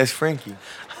 Let's ask Frankie.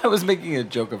 I was making a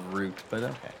joke of root, but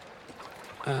okay.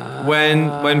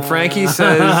 When Frankie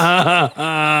says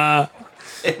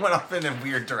It went off in a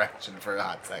weird direction for a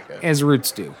hot second. As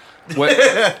roots do.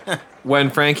 when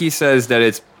Frankie says that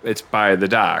it's by the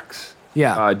docks,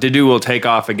 Yeah. Didu will take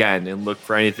off again and look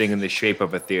for anything in the shape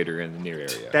of a theater in the near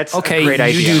area. That's Okay, a great you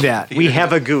idea. do that. We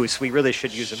have a goose. We really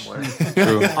should use him more.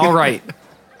 All right.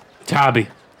 Tabby,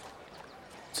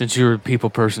 since you're a people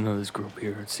person of this group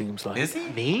here, it seems like. Is he?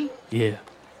 Me? Yeah.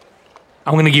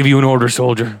 I'm going to give you an order,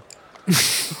 soldier.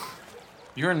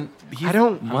 You're in. I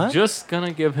don't. What? Just going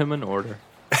to give him an order.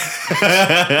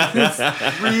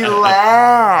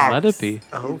 Relax. Let it be.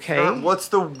 Okay. What's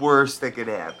the worst that could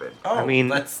happen? I mean-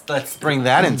 let's bring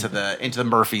that into the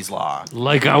Murphy's Law.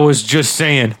 Like I was just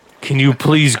saying, can you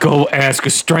please go ask a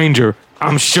stranger?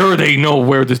 I'm sure they know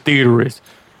where the theater is.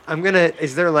 I'm gonna.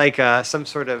 Is there like some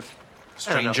sort of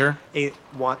I don't know, Stranger?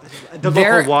 the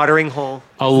There- local watering hole?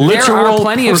 A There literal are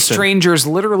plenty of person. strangers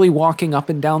literally walking up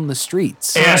and down the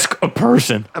streets. Ask a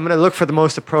person. I'm gonna look for the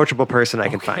most approachable person I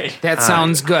can find. That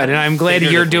sounds good, and I'm glad you're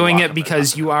figuratively doing walk it up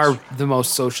because you are the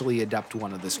most socially adept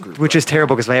one of this group. Which is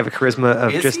terrible because I have a charisma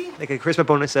of Is just he? like a charisma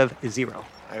bonus of 0.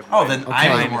 Oh, then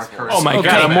I'm more charisma. Oh my Okay,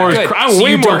 god, good. I'm So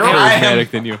way you more don't-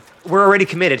 charismatic than you. We're already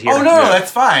committed here. Oh no,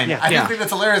 that's fine. Yeah. I Yeah. just think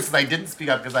that's hilarious because I didn't speak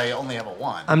up because I only have a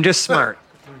 1. I'm just smart.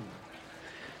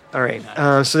 All right.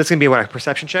 So that's gonna be what, a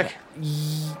perception check?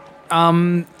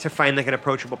 To find like an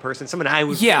approachable person, someone I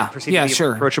would Yeah, perceive yeah, to be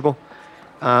sure. approachable.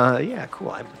 Yeah,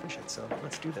 cool. I'm proficient, so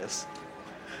let's do this.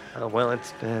 Well,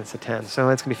 it's a 10, so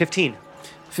it's gonna be 15.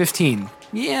 15.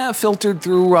 Yeah, filtered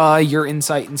through your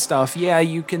insight and stuff. Yeah,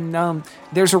 you can.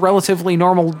 There's a relatively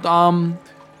normal,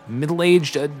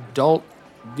 middle-aged adult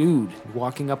dude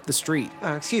walking up the street.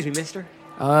 Excuse me, mister.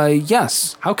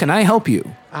 Yes. How can I help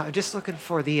you? Just looking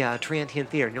for the Triantian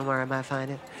Theater. Know where I might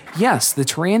find it? Yes, the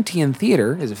Tarantian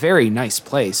Theater is a very nice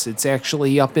place. It's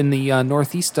actually up in the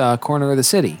northeast corner of the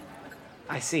city.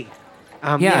 I see.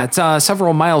 Yeah, it's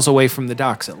several miles away from the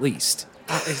docks, at least.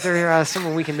 Is there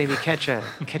someone we can maybe catch a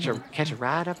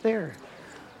ride up there?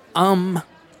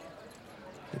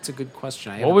 That's a good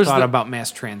question. I What haven't was thought the- about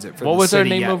mass transit for what the was their city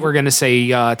name yet. of- We're gonna say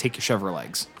take your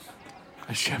Chevrolegs.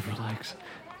 A Chevrolet.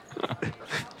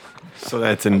 So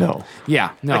that's a no.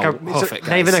 Yeah, no, Like hoof it,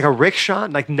 not even guys. like a rickshaw,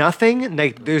 like nothing.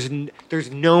 Like there's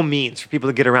no means for people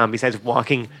to get around besides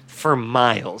walking for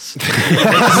miles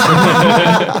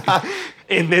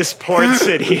in this port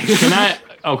city. Can I?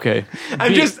 Okay.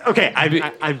 I'm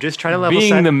just trying to level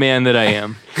being set. the man that I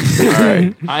am. All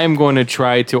right. I am going to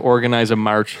try to organize a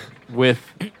march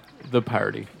with the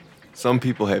party. Some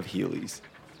people have Heelys.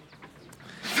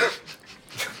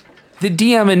 The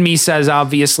DM in me says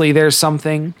obviously there's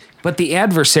something, but the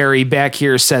adversary back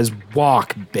here says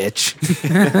walk, bitch.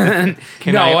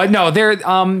 No, there.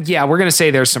 Yeah, we're gonna say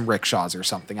there's some rickshaws or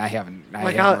something. I haven't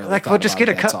really we'll thought just about get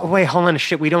a that, cut. so. Wait, hold on,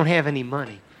 shit. We don't have any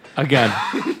money. Again,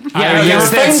 Yeah, I You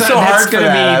guess were paying that's so hard for gonna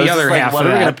that. I be was the other just like, half what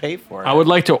of are we gonna that. pay for? I would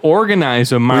like to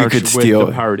organize a march could with steal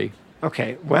the it. party.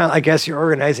 Okay, well, I guess you're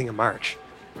organizing a march.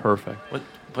 Perfect.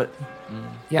 But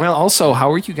Yeah. Well- also,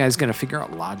 how are you guys gonna figure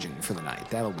out lodging for the night?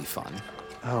 That'll be fun.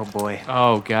 Oh boy.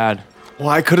 Oh God. Well,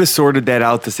 I could have sorted that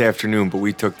out this afternoon, but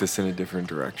we took this in a different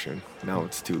direction. Now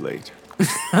it's too late.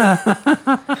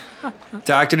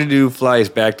 Dr. Dedu flies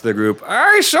back to the group.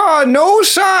 I saw no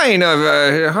sign of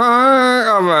a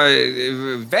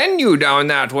venue down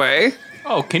that way.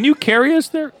 Oh, can you carry us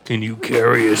there? Can you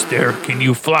carry us there? Can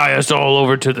you fly us all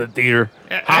over to the theater?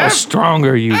 How strong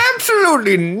are you?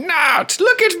 Absolutely not.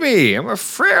 Look at me. I'm a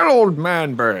frail old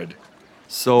man bird.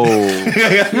 So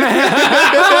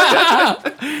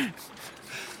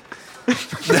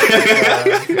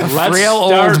Let's frail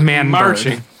old start man bird.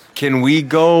 marching. can we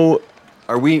go?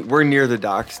 We're near the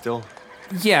dock still?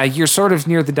 Yeah, you're sort of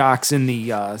near the docks in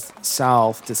the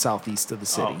south to southeast of the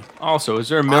city. Also, is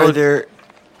there a Are military? there?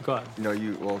 Go ahead. No,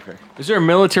 you. Well, okay. Is there a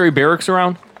military barracks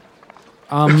around?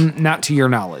 Not to your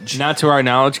knowledge. Not to our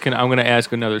knowledge. I'm going to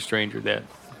ask another stranger that.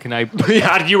 Can I?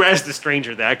 How did you ask the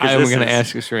stranger that? I'm going to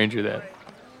ask a stranger that.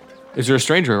 Is there a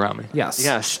stranger around me? Yes.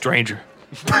 Yes. Stranger.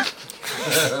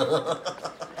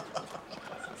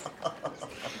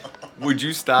 Would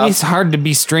you stop? It's hard to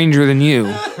be stranger than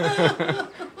you.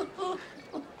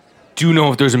 Do you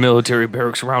know if there's a military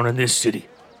barracks around in this city?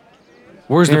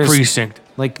 Where's There's- the precinct?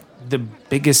 Like the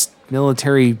biggest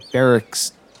military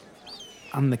barracks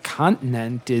on the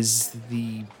continent is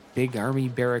the big army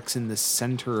barracks in the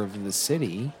center of the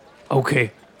city.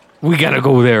 Okay, we gotta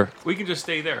go there. We can just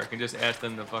stay there. I can just ask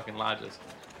them to fucking lodge us.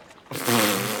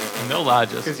 And they'll lodge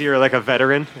us. Because you're like a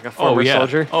veteran, like a Oh former yeah.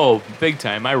 soldier. Oh, big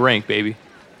time. My rank, baby.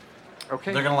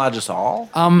 Okay. they're gonna lodge us all.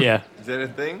 Yeah, Is that a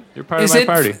thing? you're part of Is my it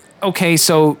party. okay?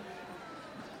 So,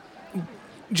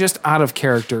 just out of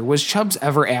character, was Chubbs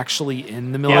ever actually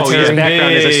in the Yeah, military? his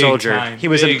background as a Big soldier. time, He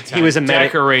was a big he was a time.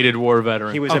 medic. Decorated war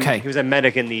veteran. He was Okay. he was a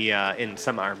medic in the in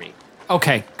some army.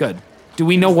 Okay, good. Do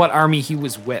we know what army he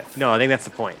was with? No, I think that's the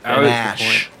point.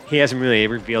 Nash. He hasn't really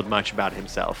revealed much about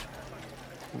himself.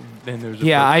 Then there's a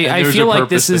Yeah, pur- and I there's a feel like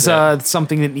purpose this to is that.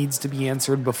 something that needs to be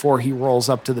answered before he rolls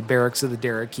up to the barracks of the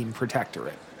Derakeen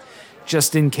Protectorate.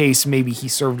 Just in case maybe he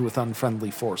served with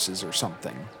unfriendly forces or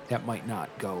something. That might not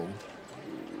go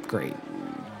great.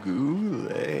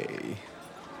 Goulet.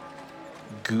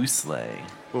 Gooselay.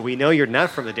 Well, we know you're not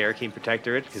from the Derakeen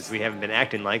Protectorate because we haven't been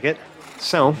acting like it.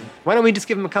 So why don't we just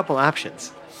give him a couple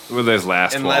options? With his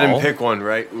last And wall. let him pick one,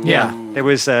 right? Ooh. Yeah. There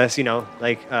was,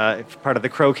 part of the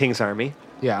Crow King's army.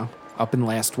 Yeah, up in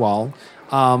Last Wall.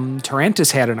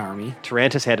 Tarantus had an army.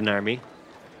 Tarantus had an army.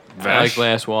 I like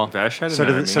last wall. Vash had So an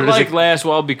did- army. so I does like it- last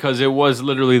wall because it was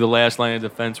literally the last line of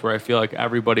defense where I feel like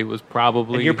everybody was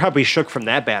probably. And you're probably shook from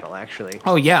that battle, actually.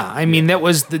 Oh yeah, I mean that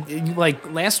was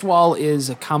Last Wall is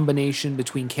a combination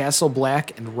between Castle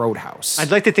Black and Roadhouse. I'd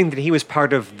like to think that he was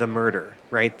part of the murder,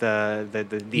 right?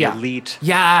 The Yeah. elite.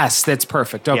 Yes, that's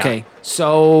perfect. Okay,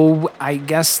 so I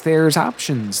guess there's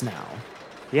options now.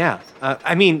 Yeah.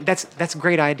 I mean, that's a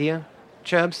great idea,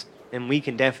 Chubbs. And we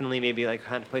can definitely maybe like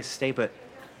find a place to stay, but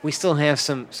we still have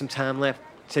some time left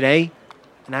today,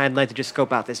 and I'd like to just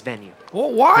scope out this venue.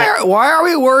 Well, why are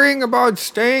we worrying about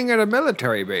staying at a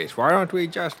military base? Why don't we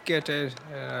just get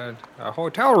a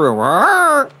hotel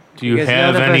room? Do you Because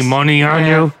have none of any us money on have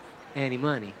you? Any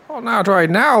money? Well, not right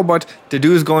now, but the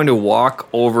dude's going to walk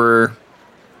over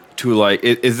to like.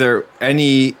 Is there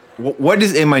any? What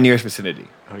is in my nearest vicinity?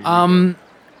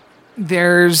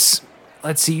 There's,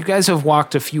 let's see, you guys have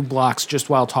walked a few blocks just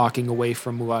while talking away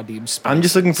from Muad'Dib's space. I'm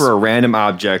just looking for a random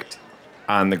object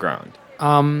on the ground.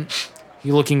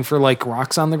 You looking for like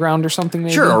rocks on the ground or something?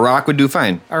 Maybe? Sure, a rock would do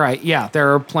fine. All right. Yeah,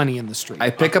 there are plenty in the street.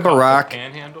 I pick up a rock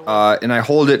Panhandle? and I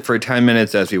hold it for 10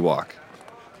 minutes as we walk.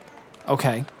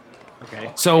 Okay.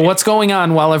 Okay. So what's going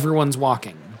on while everyone's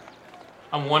walking?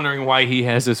 I'm wondering why he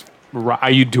has this. Are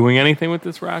you doing anything with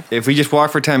this rock? If we just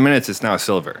walk for 10 minutes, it's now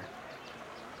silver.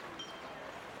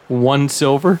 1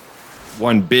 silver?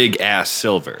 One big ass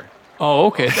silver. Oh,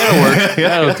 okay. That'll work.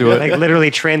 That'll do it. Like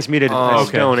literally transmuted okay.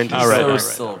 stone into All right, silver. all right.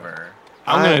 Silver.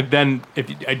 I'm going to then, if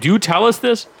you do tell us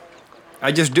this,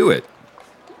 I just do it.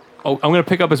 I'm going to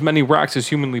pick up as many rocks as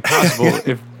humanly possible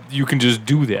if you can just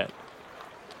do that.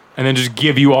 And then just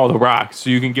give you all the rocks so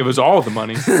you can give us all the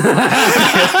money.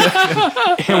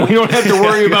 And we don't have to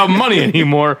worry about money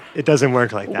anymore. It doesn't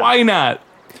work like that. Why not?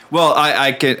 Well,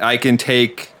 I can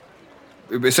take.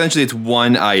 Essentially, it's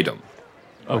one item.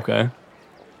 Okay.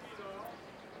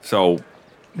 So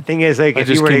The thing is, like, I if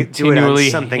just you were to do it on continually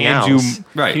something hand else, you,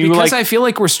 Right. can you, Because like, I feel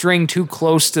like we're straying too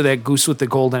close to that goose with the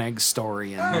golden egg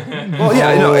story. And well,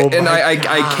 yeah, no, and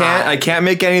I can't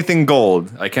make anything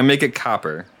gold. I can make it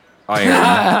copper,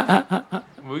 iron.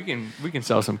 we can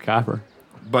sell some copper.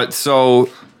 But so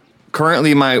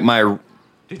currently, my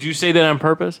Did you say that on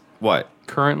purpose? what?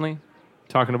 Currently,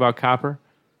 talking about copper.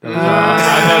 I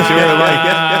thought you were like,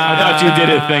 I thought you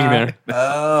did a thing there.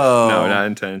 Oh. No, not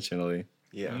intentionally.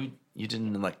 Yeah. You did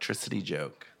an electricity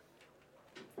joke.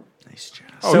 Nice job.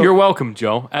 Oh, So- you're welcome,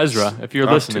 Joe. Ezra, if you're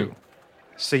Up listening. to.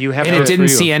 so you have it to, didn't you.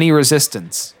 see any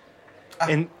resistance.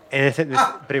 and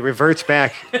but it reverts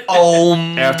back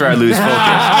After I lose focus.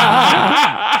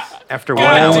 after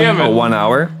God one. damn it. Oh, 1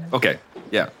 hour? Okay.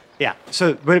 Yeah. Yeah.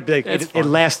 So, but like, That's it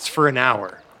fun. lasts for an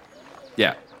hour.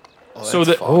 Yeah. So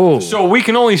so we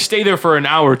can only stay there for an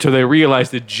hour till they realize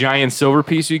the giant silver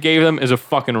piece you gave them is a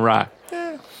fucking rock.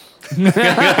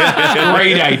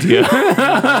 Great idea.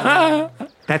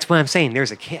 That's what I'm saying.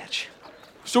 There's a catch.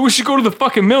 So we should go to the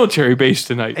fucking military base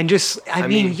tonight. And just, I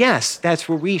mean, yes, that's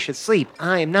where we should sleep.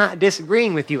 I am not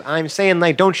disagreeing with you. I'm saying,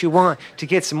 like, don't you want to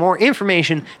get some more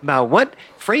information about what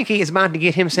Frankie is about to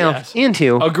get himself Yes.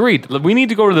 into? Agreed. We need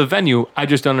to go to the venue. I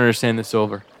just don't understand the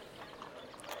silver.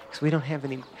 Because we don't have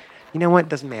any. You know what?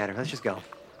 Doesn't matter. Let's just go.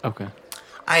 Okay.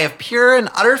 I have pure and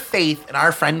utter faith in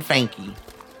our friend Frankie.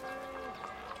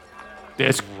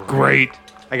 That's great.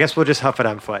 I guess we'll just huff it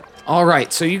on foot. All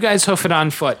right, so you guys hoof it on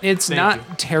foot. It's Thank not you.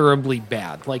 terribly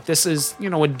bad. Like, this is,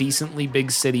 a decently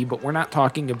big city, but we're not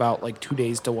talking about like 2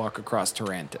 days to walk across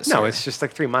Tarantus. No, here. it's just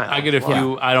like 3 miles. I get a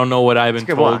few. I don't know what I've been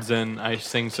good told. walk. Then I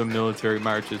sing some military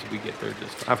marches. We get there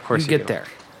just fine. Of course you you get do. there.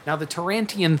 Now, the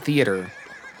Tarantian Theater,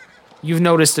 you've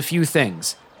noticed a few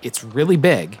things. It's really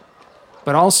big,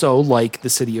 but also, like the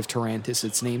city of Tarantus,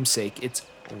 its namesake, it's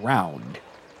round.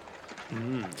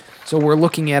 So we're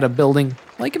looking at a building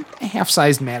like a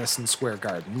half-sized Madison Square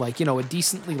Garden, like, a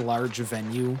decently large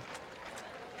venue.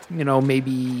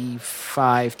 Maybe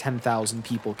 10,000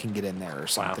 people can get in there or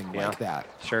something yeah. like that.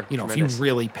 Sure, if you tremendous.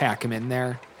 really pack them in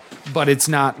there. But it's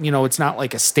not, it's not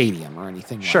like a stadium or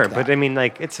anything Sure, like that. but I mean,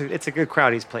 like, it's a good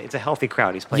crowd he's playing. It's a healthy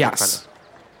crowd he's playing in front Yes. of.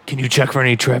 Can you check for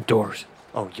any trapdoors?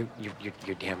 Oh,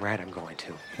 you're damn right I'm going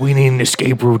to. We need an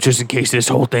escape route just in case this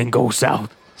whole thing goes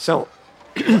south. So,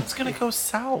 It's gonna go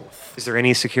south. is there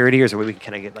any security or is there a way we can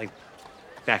kind of get, like,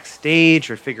 backstage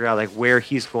or figure out, like, where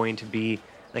he's going to be,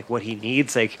 like, what he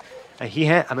needs? Like,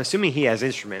 I'm assuming he has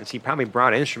instruments. He probably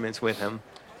brought instruments with him.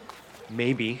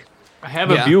 Maybe. I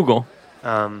have Yeah. a bugle.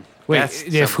 Wait, That's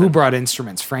if who something. brought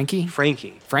instruments? Frankie?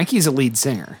 Frankie. Frankie's a lead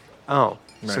singer. Oh,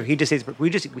 so he just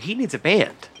needs, he needs a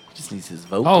band. Just needs his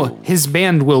Oh, vocal. his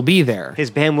band will be there. His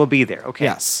band will be there. Okay.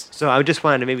 Yes. So I just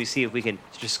wanted to maybe see if we can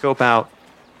just scope out,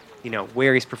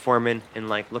 where he's performing and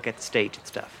like look at the stage and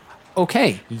stuff.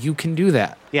 Okay, you can do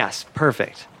that. Yes,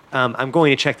 perfect. I'm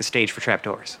going to check the stage for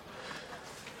trapdoors.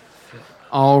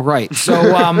 All right.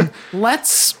 So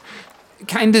let's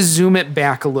kind of zoom it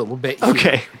back a little bit here.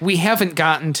 Okay. We haven't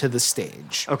gotten to the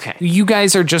stage. Okay. You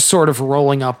guys are just sort of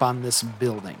rolling up on this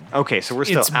building. Okay, so we're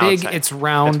still It's big, outside. it's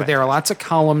round, That's fine. there are lots of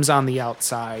columns on the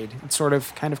outside. It's sort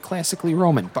of kind of classically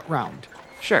Roman, but round,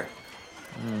 Sure.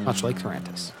 much like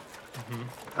Tarantus.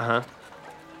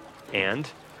 And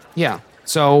Yeah.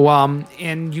 So,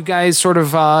 and you guys sort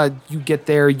of, you get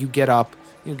there, you get up,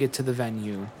 you get to the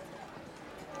venue.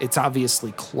 It's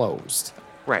obviously closed.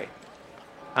 Right.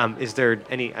 Are there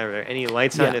any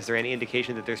lights on? Yeah. Is there any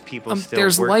indication that there's people still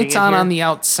There's working lights in on here? the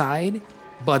outside,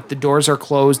 but the doors are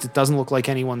closed. It doesn't look like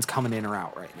anyone's coming in or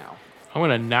out right now. I'm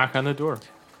gonna knock on the door.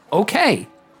 Okay.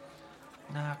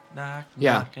 Knock, knock,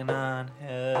 Yeah. knocking on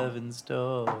heaven's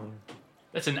door.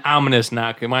 That's an ominous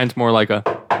knock. Mine's more like a.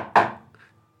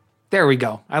 There we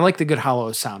go. I like the good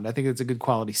hollow sound. I think it's a good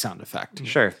quality sound effect.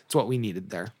 Sure. It's what we needed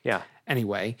there. Yeah.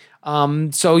 Anyway,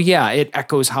 so yeah, it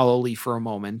echoes hollowly for a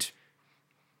moment.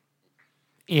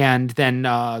 And then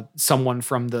someone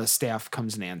from the staff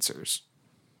comes and answers.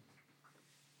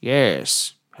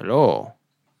 Yes. Hello.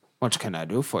 What can I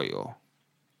do for you?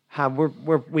 We're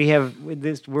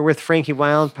with Frankie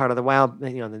Wild, part of the Wild,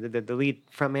 the lead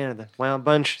frontman of the Wild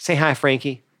Bunch. Say hi,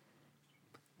 Frankie.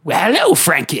 Well, hello,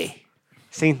 Frankie.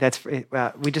 See,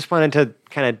 we just wanted to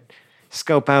kind of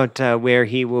scope out where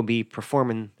he will be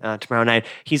performing tomorrow night.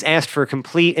 He's asked for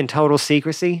complete and total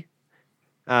secrecy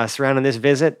surrounding this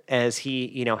visit, as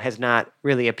he, has not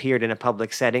really appeared in a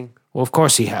public setting. Well, of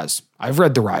course he has. I've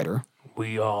read the rider.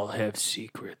 We all have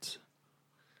secrets.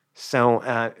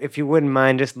 So, if you wouldn't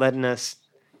mind just letting us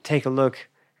take a look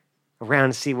around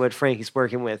and see what Frankie's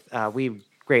working with, we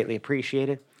greatly appreciate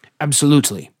it.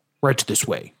 Absolutely. Right this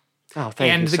way. Oh, thank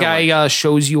you. And the so guy much.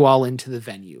 shows you all into the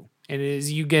venue. And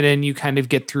as you get in, you kind of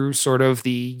get through sort of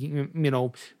the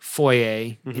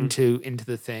foyer into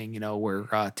the thing,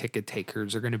 where ticket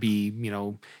takers are going to be,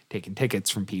 taking tickets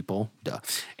from people,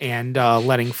 and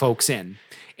letting folks in.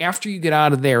 After you get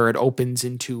out of there, it opens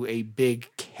into a big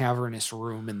cavernous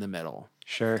room in the middle.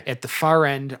 Sure. At the far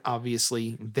end,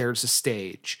 obviously, there's a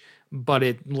stage, but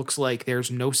it looks like there's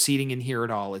no seating in here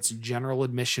at all. It's general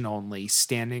admission only,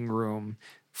 standing room,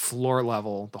 floor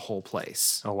level, the whole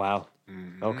place. Oh, wow.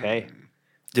 Okay.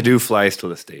 Dadu flies to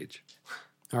the stage.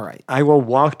 All right. I will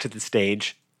walk to the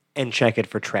stage and check it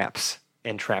for traps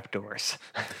and trapdoors.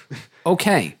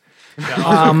 Okay.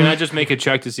 Can I just make a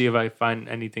check to see if I find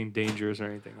anything dangerous or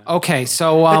anything? Okay.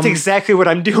 So That's exactly what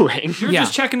I'm doing. You're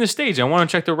just checking the stage. I want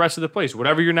to check the rest of the place.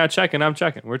 Whatever you're not checking, I'm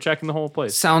checking. We're checking the whole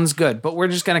place. sounds good, but we're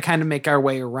just going to kind of make our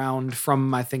way around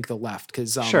from, I think, the left,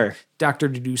 because Sure. Dr.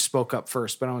 Dadu spoke up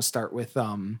first, but I want to start with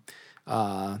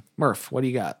Murph. What do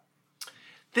you got?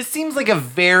 This seems like a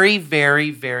very, very,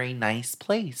 very nice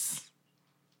place.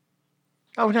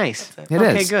 Oh, nice. It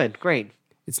Okay, is. good. Great.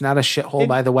 It's not a shithole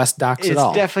by the West Docks at It's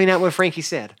all. definitely not what Frankie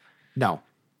said No.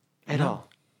 at all.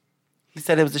 He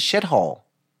said it was a shithole.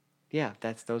 Yeah,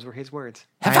 those were his words.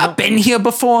 Have I been here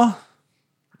before?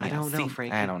 I don't know,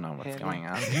 Frankie. I don't know what's going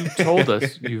on. You told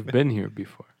us you've been here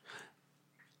before.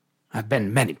 I've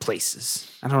been many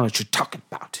places. I don't know what you're talking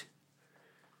about.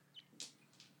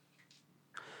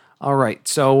 All right.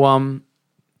 So,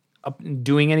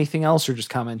 doing anything else or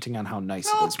just commenting on how nice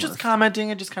it is? Just Murph?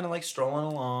 commenting and just kind of like strolling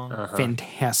along.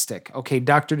 Fantastic. Okay,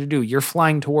 Dr. Dadu, you're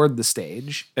flying toward the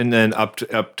stage, And then up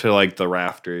to like the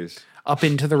rafters. up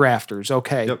into the rafters.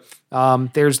 Okay.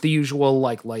 Yep. There's the usual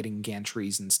like lighting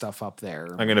gantries and stuff up there.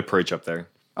 I'm gonna perch up there.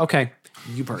 Okay,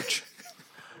 you perch.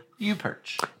 You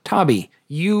perch. Tobby,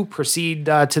 you proceed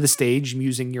to the stage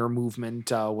using your movement,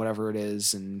 whatever it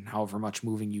is, and however much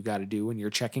moving you got to do, and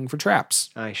you're checking for traps.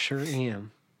 I sure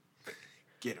am.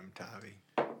 Get him, Tabby.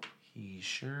 He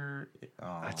sure.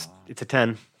 Oh. It's a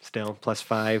 10 still, plus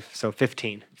 5, so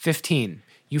 15. 15.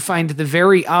 You find the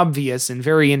very obvious and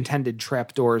very intended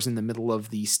trapdoors in the middle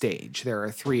of the stage. There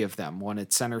are 3 of them. One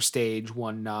at center stage,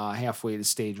 one halfway to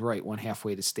stage right, one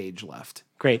halfway to stage left.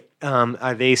 Great.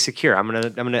 Are they secure? I'm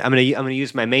gonna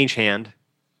use my mage hand.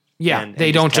 Yeah, And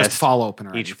they don't just test fall open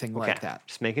or each. anything Okay, like that.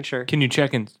 Just making sure. Can you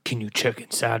check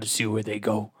inside to see where they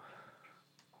go?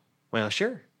 Well,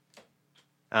 sure.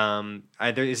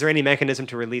 Is there any mechanism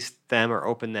to release them or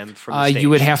open them from the stage? You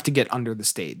would have to get under the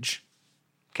stage.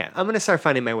 Okay, I'm gonna start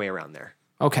finding my way around there.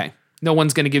 Okay. No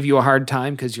one's going to give you a hard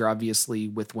time because you're obviously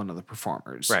with one of the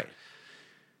performers. Right.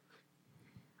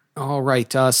 All right,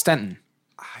 Stenton.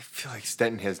 I feel like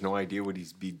Stenton has no idea what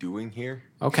he's be doing here.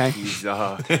 Okay. He's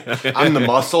I'm the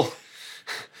muscle.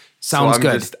 Sounds so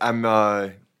good. I'm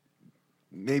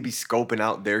maybe scoping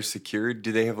out their security.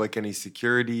 Do they have like any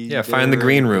security? Yeah, find the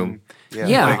green room.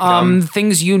 Yeah, like,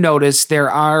 things you notice, there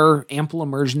are ample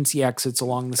emergency exits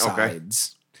along the Okay.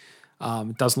 sides.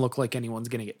 It doesn't look like anyone's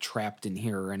going to get trapped in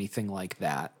here or anything like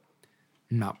that.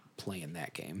 I'm not playing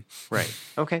that game. Right.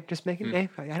 Okay, just making. I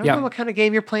don't Yeah. know what kind of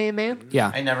game you're playing, man.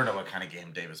 Yeah. I never know what kind of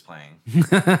game Dave is playing.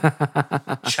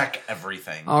 Check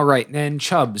everything. All right, and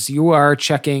Chubbs, you are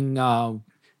checking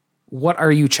What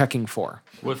are you checking for?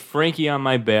 With Frankie on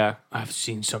my back, I've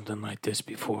seen something like this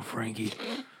before, Frankie.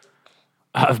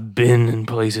 I've been in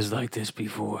places like this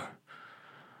before.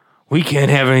 We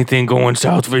can't have anything going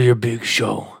south for your big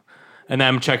show. And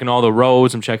I'm checking all the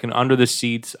rows. I'm checking under the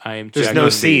seats. I am There's checking. no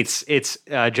seats. It's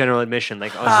general admission,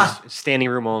 like standing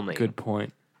room only. Good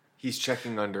point. He's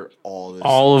checking under all this.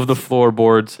 All of the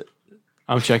floorboards.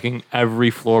 I'm checking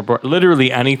every floorboard.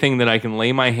 Literally anything that I can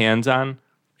lay my hands on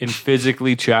and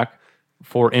physically check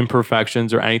for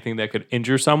imperfections or anything that could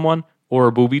injure someone or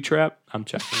a booby trap, I'm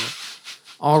checking it.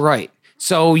 All right.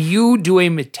 So you do a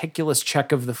meticulous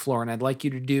check of the floor, and I'd like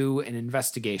you to do an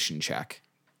investigation check.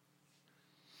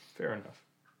 Fair enough.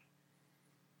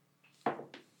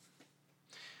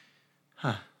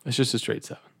 It's just a straight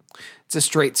 7. It's a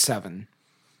straight 7.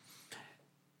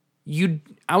 You,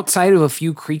 outside of a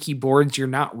few creaky boards, you're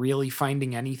not really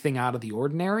finding anything out of the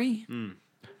ordinary.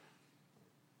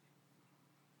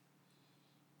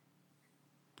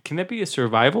 Can that be a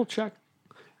survival check?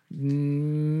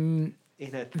 In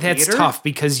a That's theater? tough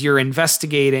because you're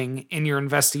investigating, and you're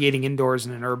investigating indoors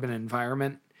in an urban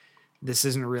environment. This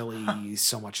isn't really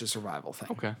so much a survival thing.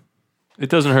 Okay. It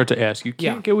doesn't hurt to ask. You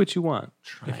can't Yeah. get what you want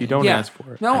if you don't Yeah. ask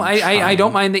for it. No, I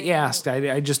don't mind that you asked.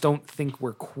 I just don't think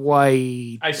we're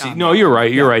quite. I see. on No, that. you're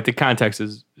right. You're right. The context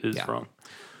is Yeah. wrong.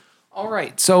 All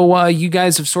right. So you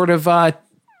guys have sort of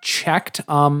checked.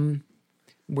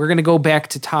 We're going to go back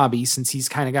to Tobby since he's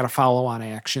kind of got a follow-on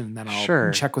action, and then I'll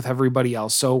Sure. check with everybody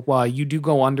else. So you do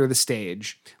go under the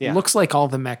stage. Yeah. Looks like all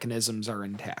the mechanisms are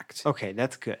intact. Okay,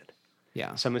 that's good.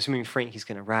 Yeah. So I'm assuming Frankie's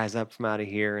going to rise up from out of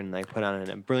here and like put on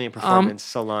a brilliant performance,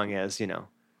 so long as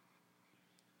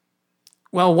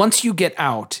Well, once you get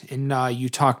out and you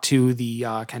talk to the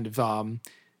kind of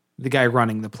the guy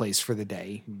running the place for the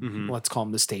day, let's call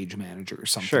him the stage manager or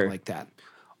something Sure. like that.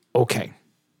 Okay.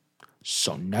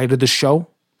 So night of the show,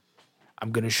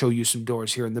 I'm going to show you some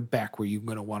doors here in the back where you're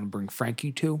going to want to bring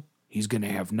Frankie to. He's going to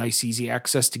have nice, easy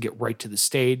access to get right to the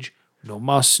stage. No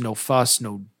muss, no fuss,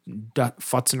 no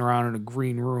futzing around in a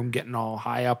green room, getting all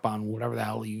high up on whatever the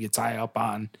hell he gets high up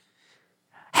on.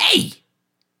 Hey,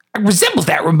 I resemble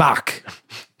that remark.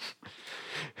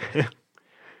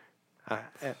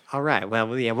 all right.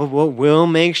 Well, yeah, we'll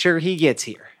make sure he gets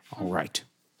here. All right.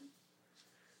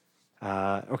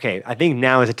 Okay, I think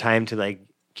now is the time to like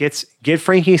get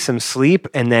Frankie some sleep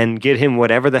and then get him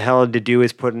whatever the hell to do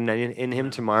is put in him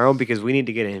tomorrow because we need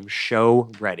to get him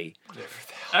show ready.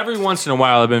 Every once in a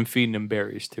while, I've been feeding him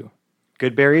berries too.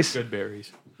 Good berries? Good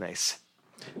berries. Nice.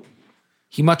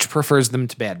 He much prefers them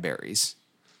to bad berries.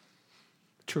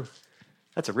 True.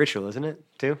 That's a ritual, isn't it?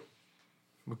 Too?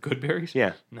 With good berries?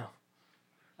 Yeah. No.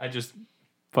 I just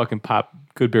fucking pop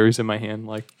good berries in my hand,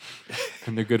 like,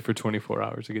 and they're good for 24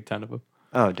 hours. I get 10 of them.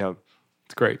 Oh, dope.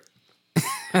 It's great.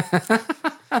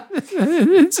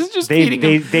 This is just feeding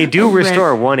him They do a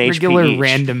restore 1 HP regular each.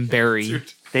 random berry.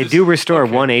 They do restore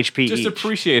 1 HP Just each.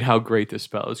 appreciate how great this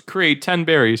spell is. Create 10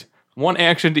 berries. 1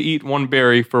 action to eat 1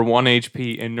 berry for 1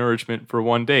 HP and nourishment for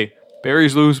 1 day.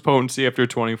 Berries lose potency after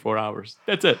 24 hours.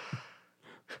 That's it.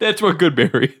 That's what good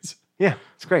berries. Yeah,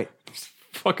 it's great.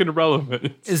 Fucking irrelevant.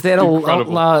 It's Is that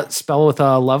incredible. a spell with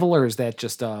a level, or is that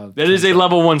just a? That is a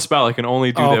level 1 spell. I can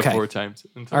only do Oh, that okay. 4 times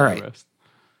until All I right. rest.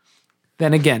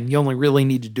 Then again, you only really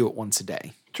need to do it once a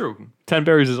day. True. 10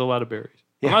 berries is a lot of berries.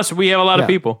 Yeah. Unless we have a lot Yeah. of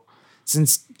people.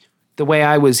 Since the way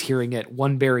I was hearing it,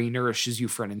 1 berry nourishes you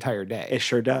for an entire day. It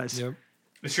sure does.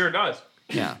 It sure does.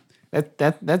 Yeah,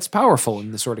 that's powerful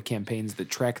in the sort of campaigns that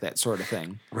track that sort of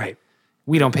thing. Right.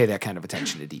 We don't pay that kind of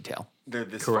attention to detail. They're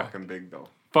this Correct. fucking big though.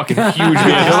 Fucking huge,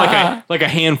 man. They're like a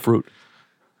hand fruit.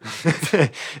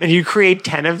 And you create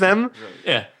 10 of them?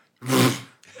 Yeah.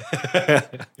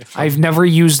 I've never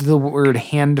used the word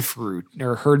hand fruit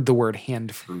or heard the word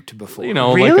hand fruit before. You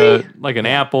know, Really? like an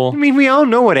apple, I mean, we all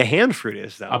know what a hand fruit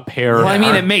is, though. a pear. well, I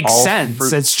mean, it makes all sense.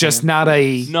 fruits It's just not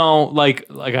a No, like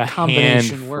a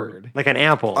combination hand word. Like an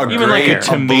apple. A or Even like a grape,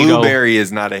 tomato. blueberry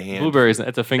is not a hand. Blueberries,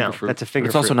 that's a finger No, fruit. that's a finger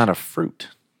It's fruit. also not a fruit.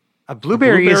 A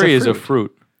blueberry, Blueberry is a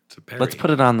fruit. Let's put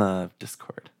it on the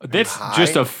Discord. That's High?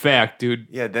 just a fact, dude.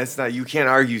 Yeah, that's not. You can't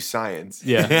argue science.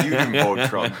 Yeah. you didn't vote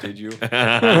Trump, did you? You're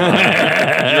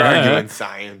arguing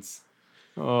science.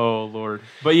 Oh Lord.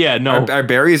 But yeah, no. Are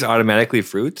berries automatically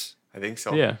fruits? I think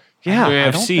so. Yeah. Yeah, They I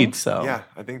have I don't seeds. think so. Yeah,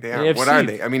 I think they They are. have What are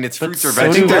seeds. they? I mean, it's fruits or so do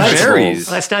vegetables. they're vegetables.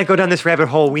 berries. Let's not go down this rabbit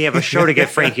hole. We have a show to get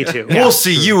Frankie to. We'll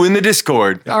see you in the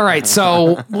Discord. All right,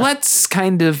 so let's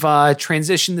kind of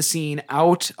transition the scene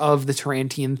out of the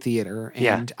Tarantian Theater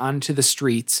and onto the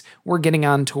streets. We're getting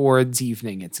on towards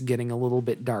evening. It's getting a little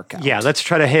bit dark out. Yeah, let's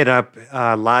try to hit up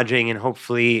lodging and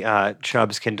hopefully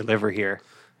Chubbs can deliver here.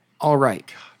 All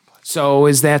right. So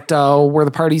is that where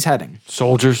the party's heading?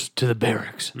 Soldiers to the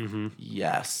barracks.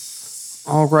 Yes.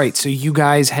 All right, so you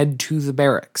guys head to the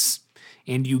barracks,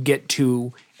 and you get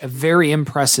to a very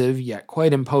impressive yet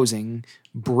quite imposing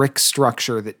brick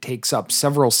structure that takes up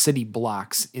several city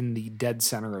blocks in the dead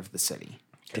center of the city.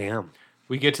 Damn.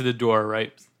 We get to the door,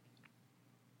 right?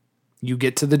 You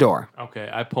get to the door. Okay,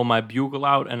 I pull my bugle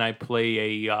out and I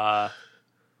play a.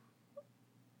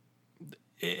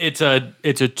 It's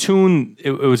a tune.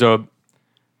 It was a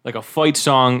fight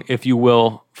song, if you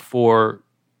will, for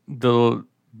the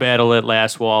battle at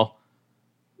Last Wall.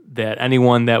 That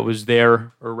anyone that was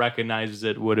there or recognizes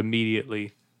it would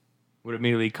immediately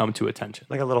come to attention.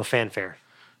 Like a little fanfare.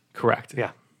 Correct.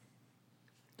 Yeah.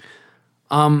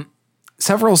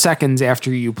 Several seconds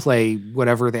after you play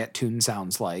whatever that tune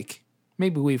sounds like,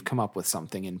 maybe we've come up with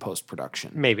something in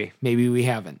post-production. Maybe. Maybe we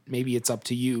haven't. Maybe it's up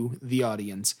to you, the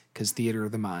audience, because theater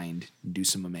of the mind, do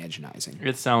some imaginizing.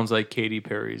 It sounds like Katy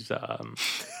Perry's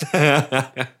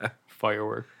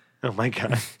firework. Oh my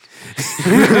God.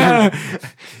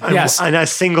 Yes. On a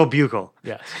single bugle.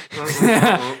 Yes.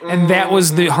 And that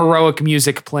was the heroic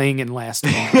music playing in Last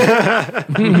Wall.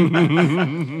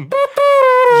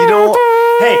 You know,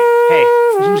 Hey.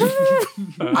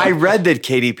 I read that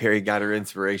Katy Perry got her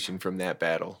inspiration from that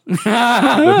battle. Not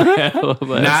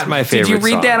my favorite Did you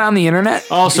read song. that on the internet?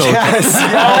 Also,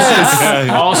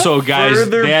 also, guys,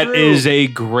 Further that proof. is a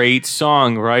great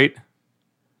song, right?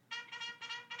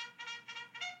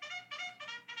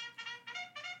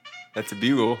 That's a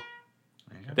bugle.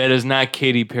 That is not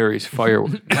Katy Perry's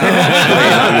firework. On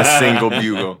a single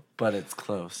bugle. but it's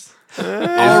close. All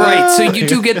right, so you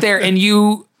do get there and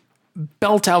you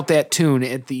belt out that tune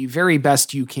at the very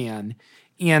best you can.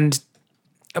 And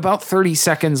about 30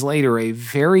 seconds later, a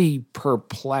very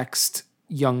perplexed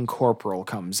young corporal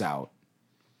comes out.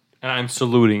 And I'm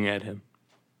saluting at him.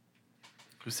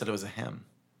 Who said it was a him?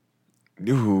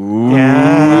 Ooh.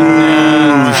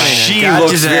 Yeah. She Got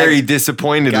looks you, Zach. very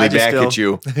disappointedly Got you back still. at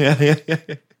you.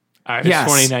 All right, Yes.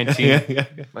 it's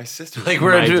 2019. My sister. Like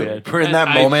My bad. we're in that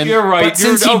moment. You're right. But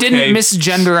since he you're didn't okay.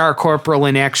 misgender our corporal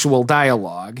in actual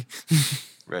dialogue,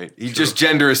 Right. He just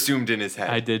gender assumed in his head.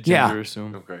 I did Yeah. gender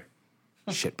assume. Okay.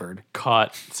 shitbird.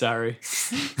 Caught. Sorry.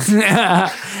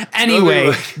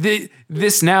 Anyway,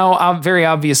 this now very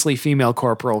obviously female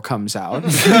corporal comes out.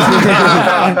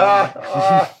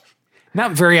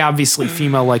 Not very obviously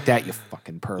female like that, you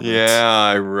fucking pervert.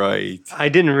 Yeah, right. I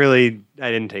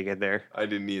didn't take it there. I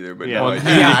didn't either, but Yeah. no, I did.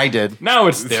 Yeah, I did. Now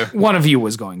it's there. One of you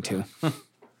was going to.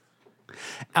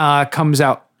 Comes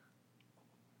out.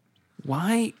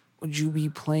 Why would you be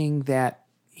playing that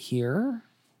here?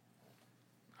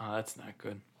 Oh, that's not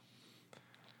good.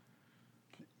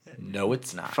 No,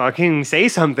 it's not. Fucking say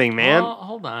something, man. Oh,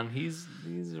 hold on. He's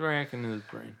racking his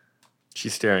brain.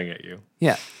 She's staring at you.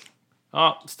 Yeah.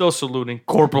 Oh, still saluting.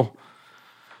 Corporal.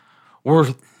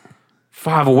 We're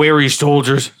 5 wary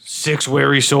soldiers, 6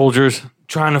 wary soldiers,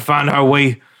 trying to find our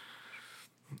way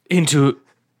into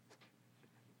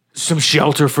some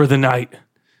shelter for the night.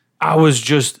 I was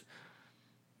just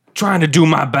trying to do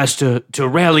my best to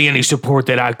rally any support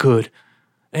that I could.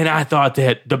 And I thought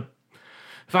that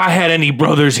if I had any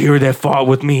brothers here that fought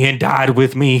with me and died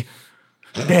with me,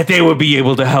 that they would be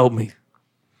able to help me.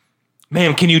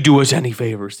 Ma'am, can you do us any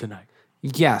favors tonight?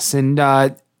 Yes, and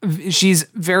she's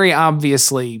very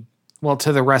obviously, well,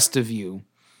 to the rest of you,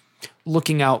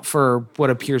 looking out for what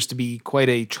appears to be quite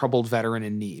a troubled veteran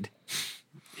in need.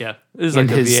 Yeah, this is And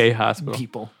like a his VA hospital.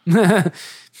 People.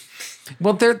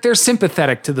 Well, they're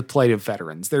sympathetic to the plight of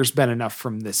veterans. There's been enough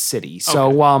from this city.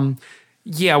 So,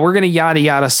 yeah, we're going to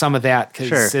yada some of that because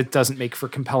Sure. it doesn't make for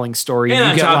compelling story. And You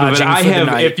on get top of it, lodging I for the have,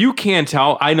 night. if you can't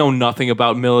tell, I know nothing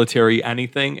about military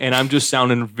anything, and I'm just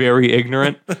sounding very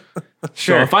ignorant.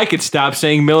 Sure. So if I could stop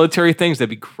saying military things,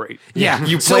 that'd be great. Yeah,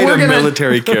 You so played we're a gonna-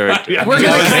 military character. We're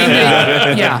gonna kind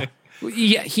of yeah.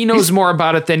 He knows more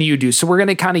about it than you do. So we're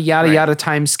gonna kind of yada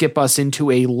time skip us into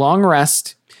a long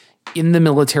rest in the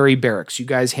military barracks. You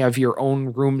guys have your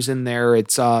own rooms in there.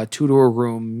 It's 2-door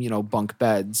room, bunk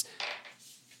beds,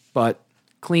 but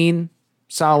clean,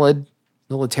 solid,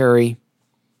 military.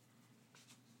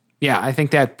 Yeah, I think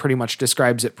that pretty much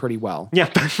describes it pretty well. Yeah.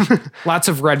 Lots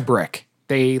of red brick.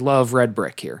 They love red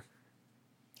brick here.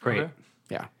 Great. Okay.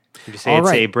 Yeah. Did you say All it's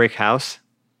a right. brick house?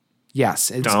 Yes,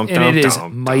 Dum, and dum, it is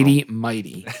dum, mighty,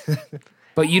 mighty.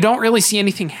 But you don't really see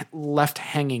anything left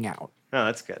hanging out. Oh,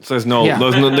 that's good. So there's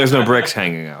no bricks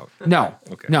hanging out. No,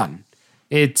 none.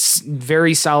 It's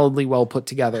very solidly well put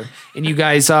together. And you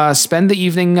guys spend the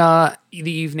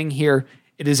evening here.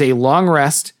 It is a long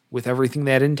rest with everything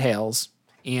that entails,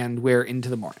 and we're into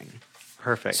the morning.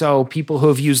 Perfect. So people who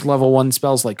have used level 1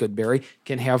 spells like Goodberry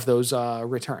can have those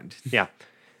returned. Yeah.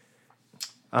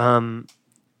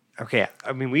 Okay.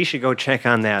 I mean, we should go check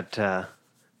on that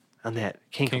Kinkleberry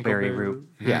Kinkleberry root.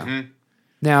 Yeah.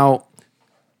 Now,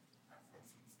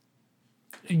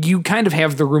 you kind of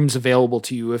have the rooms available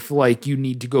to you if, like, you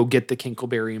need to go get the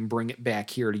Kinkleberry and bring it back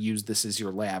here to use this as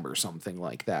your lab or something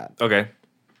like that. Okay.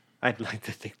 I'd like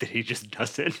to think that he just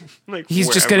does it. Like He's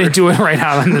just wherever. going to do it right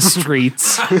out on the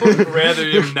streets. I would rather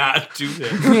him not do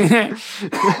that.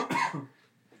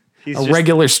 He's A just,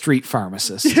 regular street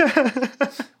pharmacist.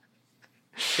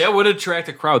 That would attract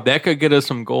a crowd. That could get us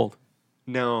some gold.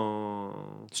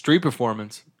 No. Street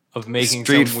performance of making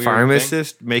Street some weird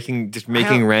pharmacist making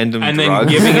random thing. And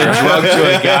drugs. then giving a drug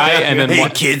to a guy, and then Hey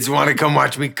what? kids, want to come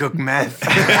watch me cook meth?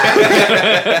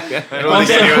 I don't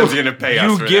think anyone's gonna pay us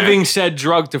You for giving said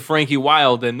drug to Frankie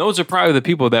Wild, and those are probably the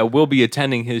people that will be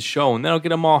attending his show, and that'll get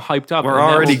them all hyped up. We're and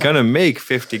that already will- gonna make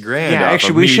 50 grand. Yeah, off actually,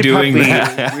 of we me should doing probably-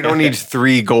 that. that. We don't need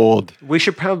 3 gold. We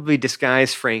should probably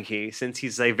disguise Frankie since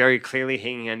he's like very clearly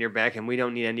hanging on your back, and we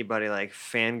don't need anybody like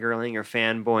fangirling or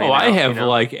fanboying. Oh, I out, have you know?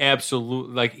 like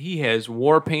absolute, like he has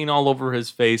war paint all over his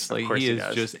face. Like course he he is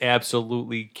does. just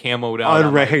absolutely camoed out.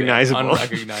 on my back. Unrecognizable.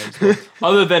 Unrecognizable.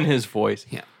 Other than his voice.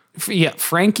 Yeah. Yeah,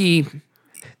 Frankie,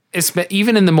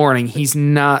 even in the morning, he's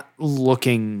not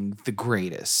looking the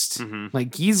greatest.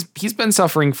 Like he's been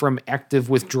suffering from active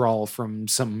withdrawal from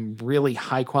some really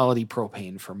high quality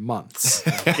propane for months.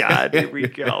 God, here we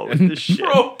go. with this shit.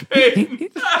 Propane.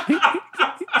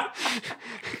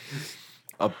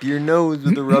 Up your nose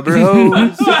with a rubber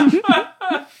hose.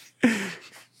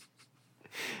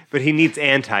 But he needs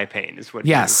anti-pain, is what.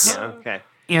 Yes. Yeah, okay.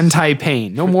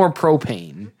 Anti-pain, no more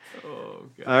propane.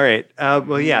 All right.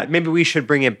 Well, yeah. Maybe we should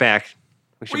bring it back.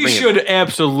 We should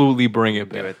absolutely bring it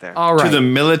do back. it there. All To right. the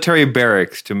military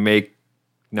barracks to make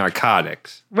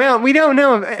narcotics. Well, we don't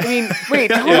know. I mean,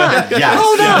 wait. Hold on.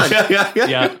 Hold on.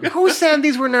 Yeah. Who said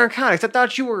these were narcotics? I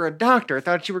thought you were a doctor. I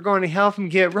thought you were going to help him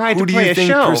get right Who to do play you a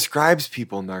think show. prescribes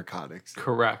people narcotics?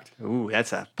 Correct. Ooh,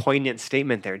 that's a poignant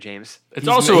statement there, James. It's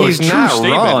also he's a true not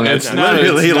statement. wrong. It's It's not,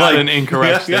 literally it's not like- an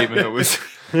incorrect statement. It was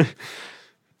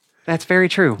That's very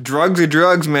true. Drugs are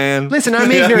drugs, man. Listen,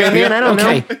 I'm ignorant, man. I don't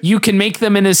Okay, know. you can make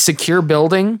them in a secure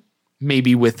building,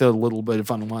 maybe with a little bit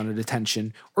of unwanted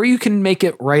attention, or you can make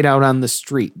it right out on the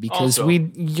street because Also-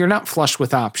 you're not flush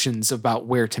with options about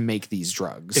where to make these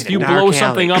drugs. if you Dark blow alley.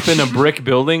 something up in a brick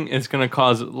building, it's going to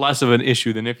cause less of an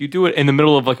issue than if you do it in the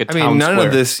middle of like a I town mean, none square.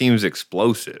 of this seems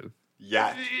explosive.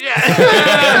 Yeah.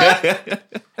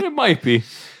 It might be.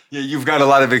 Yeah, you've got a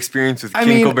lot of experience with I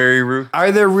mean- Kinkleberry root.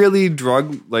 Are there really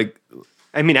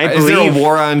I mean, I is there a believe.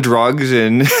 war on drugs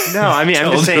and No, I mean,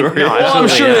 I'm just saying. Tell the No, story. Well, I'm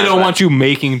absolutely sure they not, don't but- want you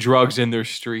making drugs in their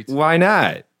streets. why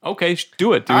not? Okay,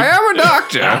 do it, dude. I am a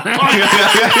doctor.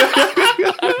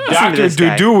 Doctor, this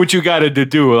guy. do what you got to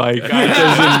do. Like, it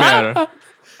doesn't matter.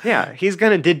 Yeah, he's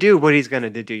going to do what he's going to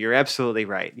do. You're absolutely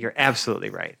right. You're absolutely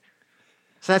right.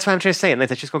 So that's why I'm just saying,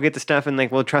 let's just go get the stuff and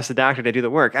like we'll trust the doctor to do the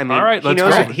work. I mean, All right, he let's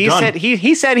knows. go. He Done. said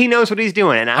he said he knows what he's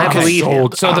doing, and I Okay. believe him.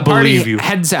 Sold. So I the party believe you.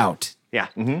 heads out Yeah.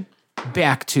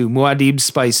 back to Muad'Dib's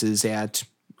Spices at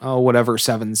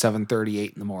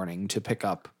 7:38 in the morning to pick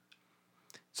up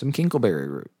some Kinkleberry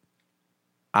root.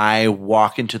 I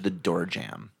walk into the door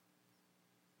jam.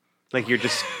 Like you're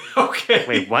just Okay.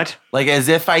 wait, what? Like as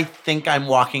if I think I'm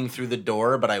walking through the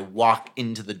door, but I walk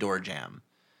into the door jam.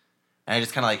 And I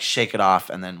just kind of like shake it off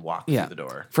and then walk Yeah. through the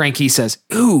door. Frankie says,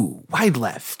 "Ooh, wide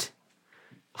left."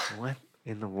 What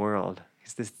in the world?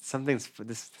 Is this something's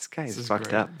this guy is fucked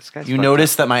great. up. This guy's You fucked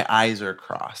notice that my eyes are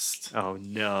crossed. up. Oh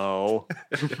no.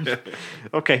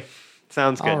 Okay.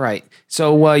 Sounds good. All right.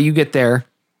 So you get there.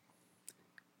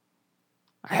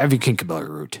 I have your Kinkleberry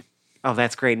root. Oh,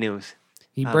 that's great news.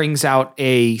 He brings out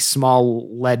a small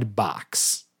lead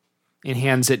box and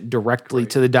hands it directly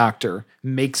to the doctor,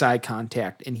 makes eye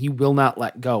contact, and he will not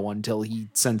let go until he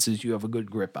senses you have a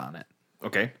good grip on it.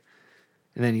 Okay.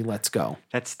 And then he lets go.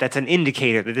 That's an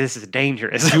indicator that this is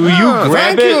dangerous. Do you Oh,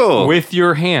 grab thank it you. with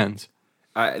your hands?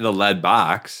 The lead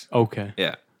box. Okay.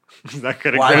 Yeah. He's not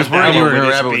gonna Well, I grab was that worried you were one going to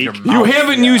with his grab it with beak. your You mouth.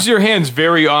 haven't used your hands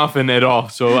very often at all,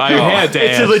 so I had to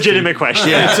It's ask. a legitimate question.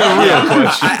 It's a real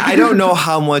question. I don't know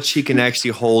how much he can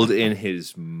actually hold in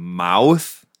his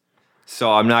mouth,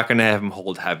 so I'm not going to have him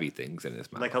hold heavy things in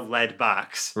his mouth. Like a lead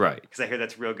box. Right. Because I hear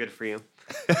that's real good for you.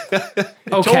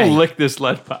 Okay. Don't lick this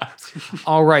lead box.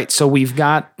 All right. So we've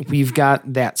got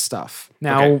that stuff.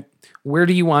 Now, Okay. where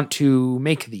do you want to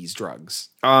make these drugs?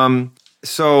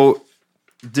 So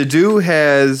Dedu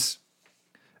has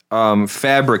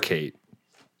fabricate,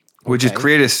 which is Okay.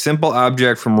 create a simple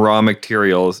object from raw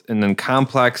materials and then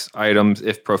complex items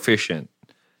if proficient.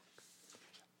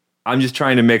 I'm just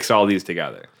trying to mix all these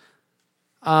together.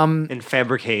 And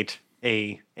fabricate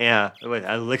a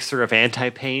elixir of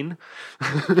anti-pain.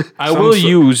 I will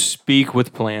use speak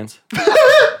with plants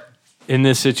in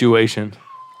this situation.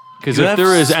 Because You if have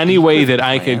there is any speak way with that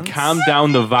I could plants? calm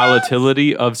down the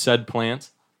volatility of said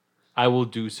plants, I will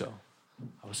do so.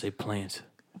 I will say plants.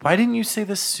 Why didn't you say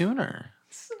this sooner?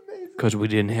 Because we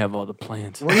didn't have all the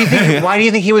plants. What do you think? Why do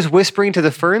you think he was whispering to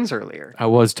the ferns earlier? I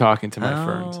was talking to my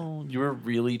ferns. Oh, you were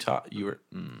really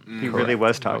He really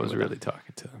was I talking. was with really them.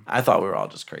 talking to them. I thought we were all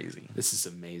just crazy. This is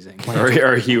amazing.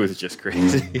 Or he was just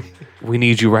crazy. We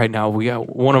need you right now. We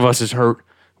got one of us is hurt.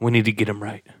 We need to get him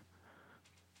right.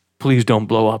 Please don't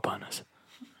blow up on us.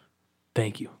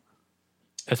 Thank you.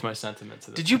 That's my sentiment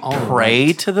to this. Did you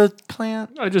pray to the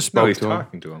plant? I just No, spoke he's to him.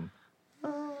 talking to him.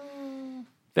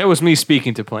 That was me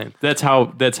speaking to plants. That's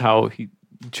how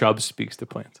Chubbs speaks to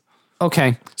plants.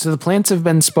 Okay, so the plants have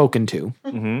been spoken to.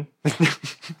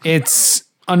 It's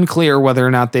unclear whether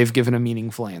or not they've given a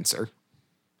meaningful answer.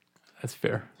 That's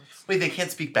fair. Wait, they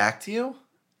can't speak back to you?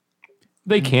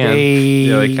 They can.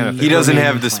 Yeah, they kind of He doesn't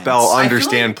have the plants. spell feel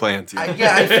understand like- plants yet.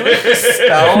 Yeah, I feel like the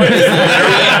spell is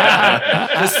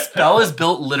literally the spell is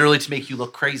built literally to make you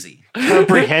look crazy.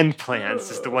 Comprehend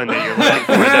plants is the one that you're looking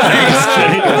for.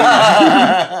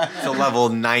 It's a level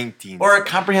 19. Or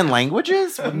comprehend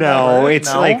languages? Would No, never-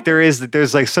 it's no? like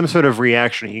there's like some sort of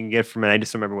reaction he can get from it. I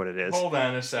just don't remember what it is. Hold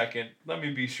on a second. Let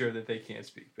me be sure that they can't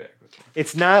speak back with me.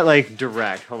 It's not like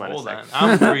direct. Hold on Hold a on.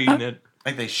 second. I'm reading it.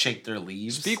 Like they shake their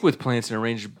leaves. Speak with plants and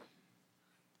arrange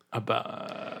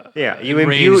about Yeah, you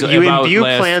range imbue about imbue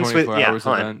last plants with 24 hours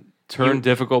hold on. event. Turn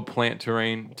difficult plant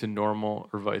terrain to normal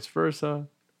or vice versa.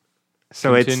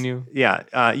 So Continue.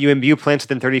 you imbue plants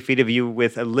within 30 feet of you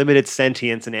with a limited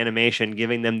sentience and animation,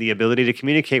 giving them the ability to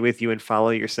communicate with you and follow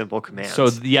your simple commands. So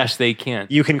yes, they can.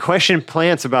 you can question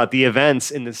plants about the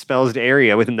events in the spell's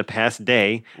area within the past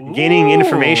day, gaining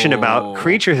information about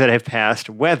creatures that have passed,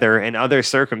 weather, and other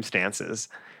circumstances.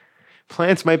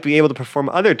 Plants might be able to perform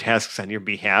other tasks on your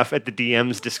behalf at the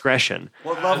DM's discretion.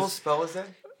 What level spell is that?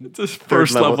 It's a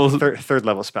first level. Third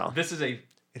level spell. This is a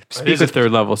Speak it is a with-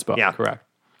 third level spell. Yeah. Correct.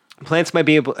 Plants might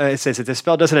be able, it says that the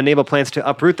spell doesn't enable plants to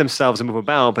uproot themselves and move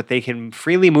about, but they can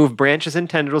freely move branches and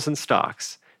tendrils and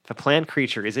stalks. If a plant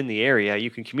creature is in the area, you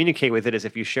can communicate with it as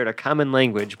if you shared a common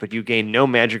language, but you gain no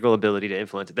magical ability to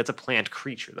influence it. That's a plant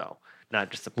creature, though, not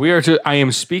just a I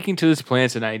am speaking to this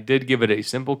plant, and I did give it a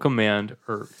simple command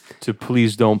to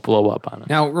please don't blow up on it.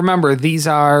 Now, remember, these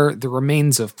are the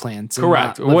remains of plants. and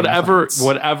Correct. not living Whatever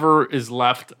plants. is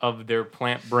left of their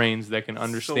plant brains that can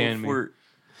understand me.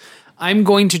 I'm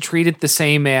going to treat it the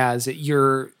same as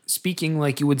you're speaking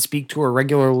like you would speak to a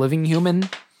regular living human,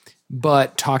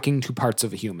 but talking to parts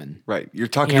of a human. Right. You're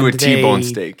talking And to a T-bone they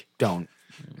steak. Don't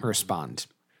respond.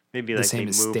 maybe The like they same move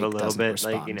as a steak little doesn't bit,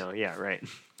 like respond. yeah, right.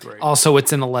 Also,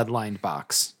 it's in a lead-lined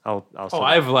box. I'll Oh,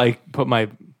 I've I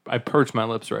perch my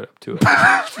lips right up to it.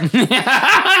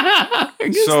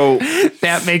 So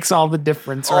That makes all the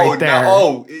difference Oh, right there.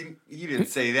 He didn't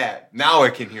say that. Now I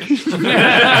can hear you.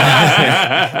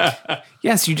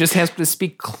 Yes, you just have to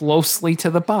speak closely to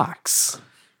the box.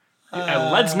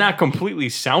 Lead's not completely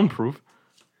soundproof,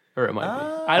 or it might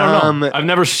be. I don't know. I've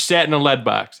never sat in a lead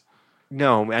box.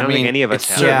 no, I don't think any of us it's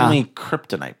have. certainly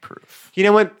kryptonite proof. You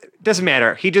know what? Doesn't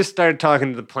matter. He just started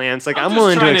talking to the plants. Like, I'm just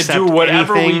willing to trying to accept do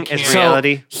whatever we anything can. as So-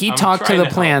 reality. He I'm talked to trying the to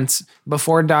help. plants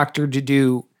before Dr.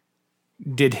 Dedu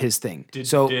did his thing. Did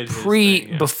his thing,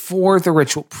 yeah. Before the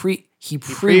ritual, he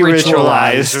Pre-ritualized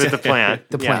pre-ritualized with the plant.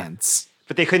 the Yeah. plants.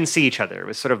 But they couldn't see each other. It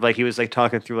was sort of like he was like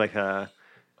talking through like a.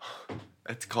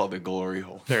 That's called a glory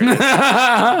hole. There it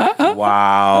is.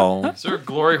 Wow. Is there a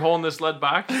glory hole in this lead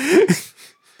box?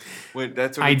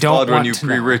 That's what I it's don't called when want you to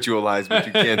know. pre-ritualize, but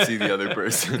you can't see the other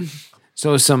person.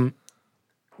 So some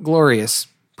glorious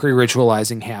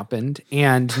pre-ritualizing happened,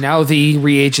 and now the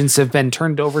reagents have been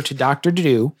turned over to Dr.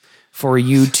 Dedu for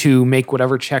you to make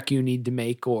whatever check you need to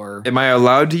make, or am I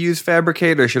allowed to use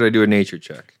fabricate or should I do a nature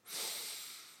check?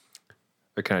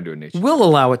 Or can I do a nature? we'll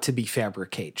allow it to be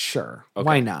fabricate, sure.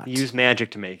 Why not? Use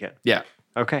magic to make it. Yeah.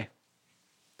 Okay.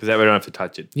 Because that way I don't have to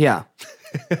touch it. Yeah.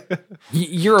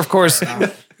 You're, of course,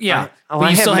 yeah. Oh, but I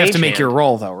you have still have mage to make your hand.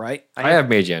 roll, though, right? I have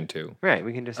Mage Hand too. Right.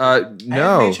 We can just.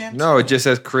 No, Mage Hand no. It just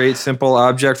says create simple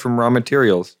object from raw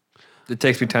materials. It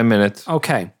takes me 10 minutes.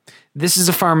 Okay. This is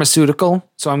a pharmaceutical,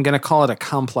 so I'm going to call it a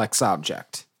complex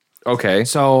object. Okay.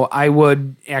 So I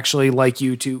would actually like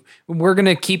you to, we're going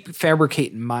to keep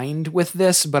fabricate in mind with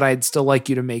this, but I'd still like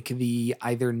you to make the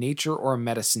either nature or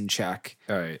medicine check,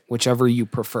 All right. whichever you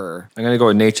prefer. I'm going to go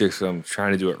with nature because I'm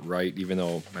trying to do it right, even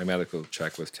though my medical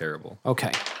check was terrible.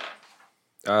 Okay.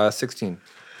 16.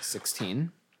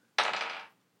 16.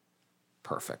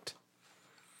 perfect.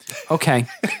 Okay,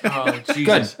 Oh, good.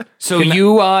 Jesus. So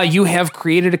you have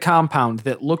created a compound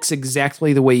that looks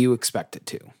exactly the way you expect it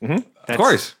to. Of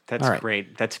course. That's All right.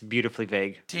 great. That's beautifully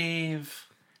vague. Dave.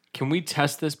 Can we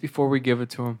test this before we give it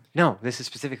to him? No, this is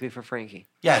specifically for Frankie.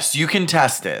 Yes, you can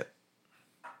test it.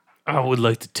 I would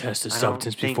like to test the don't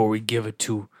substance think- before we give it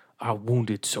to our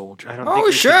wounded soldier. I don't think Oh,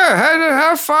 we sure. should-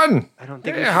 Have fun. I don't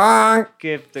think Hey, we should honk.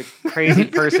 give the crazy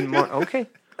person more. Okay.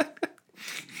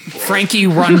 Frankie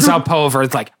runs up over.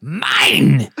 It's like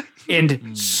mine,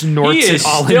 and snorts He it is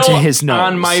all still into his nose.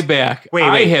 on my back. Wait.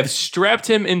 I have strapped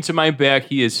him into my back.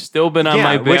 He has still been on Yeah,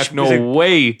 my which back. No is a-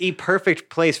 way. A perfect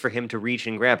place for him to reach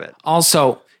and grab it.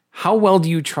 Also, how well do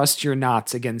you trust your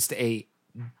knots against a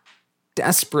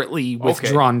desperately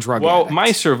withdrawn drug Well, addict?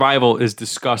 my survival is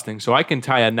disgusting, so I can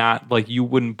tie a knot like you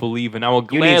wouldn't believe, and I will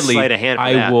You need gladly, sleight of hand for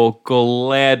I that. will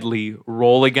gladly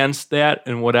roll against that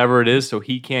and whatever it is, so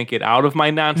he can't get out of my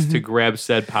knots to grab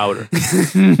said powder.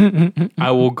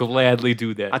 I will gladly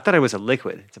do I that, thought it was a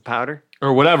liquid. It's a powder.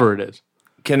 or whatever it is.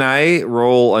 Can I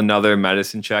roll another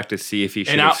medicine check to see if he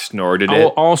should have snorted I will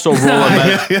it? also roll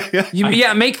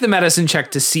a make the medicine check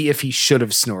to see if he should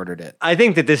have snorted it. I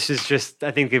think that this is just.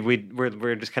 I think that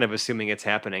we're just kind of assuming it's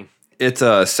happening. It's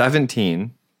a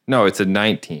 17. No, it's a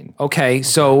 19. Okay,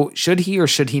 so should he or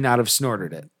should he not have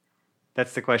snorted it?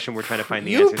 That's the question we're trying to find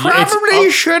the You answer to. probably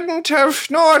shouldn't have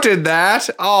snorted that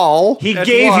all. He at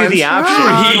gave you the once.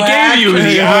 option. He gave you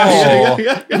the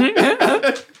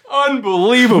option.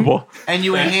 Unbelievable. And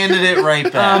you handed it right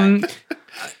back.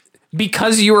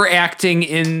 Because you were acting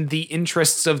in the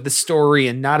interests of the story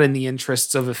and not in the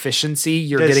interests of efficiency,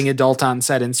 you're Does- getting adult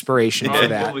onset inspiration for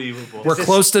that. Unbelievable. We're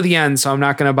close to the end, so I'm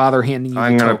not going to bother handing you.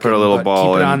 I'm the going to put a token, little but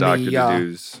ball keep it in on Dr. the,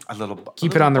 Dedoo's. A little.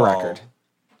 keep it on the ball. record.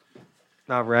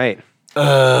 All right.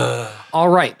 All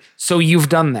right, so you've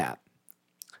done that.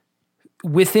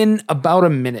 Within about a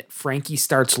minute, Frankie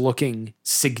starts looking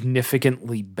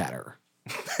significantly better.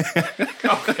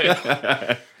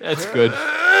 That's good.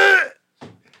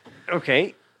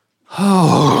 Okay.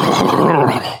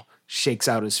 Shakes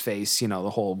out his face, the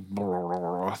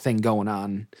whole thing going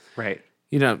on. Right.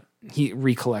 He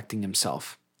recollecting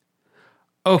himself.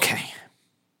 Okay.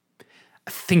 I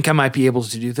think I might be able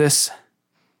to do this,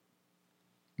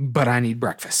 but I need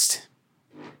breakfast.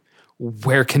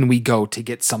 Where can we go to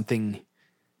get something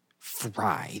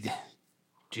fried?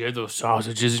 Do you have those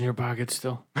sausages in your pocket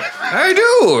still? I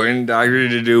do. And Dr.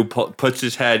 Dedoo puts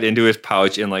his head into his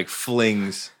pouch and like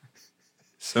flings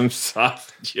some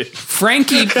sausages.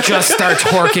 Frankie just starts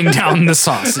horking down the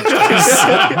sausages.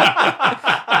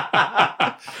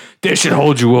 They should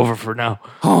hold you over for now.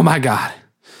 Oh my God.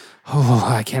 Oh,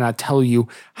 I cannot tell you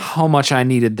how much I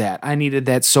needed that. I needed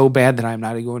that so bad that I'm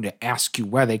not even going to ask you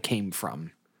where they came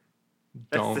from.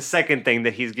 That's Don't. the second thing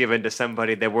that he's given to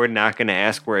somebody that we're not going to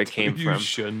ask where it came You from.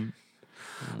 shouldn't.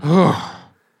 Oh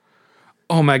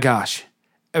my gosh.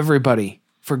 Everybody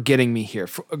for getting me here,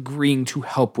 for agreeing to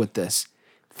help with this.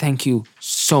 Thank you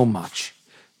so much.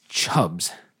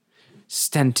 Chubbs,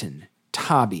 Stenton,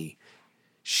 Tobby,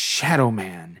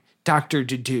 Shadowman, Dr.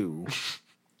 Dedoo,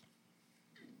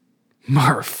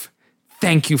 Murph.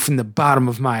 Thank you from the bottom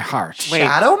of my heart. Wait,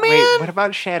 Shadow Man? Wait, what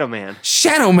about Shadow Man?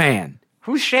 Shadowman.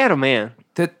 Who's Shadow Man?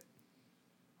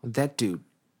 That dude.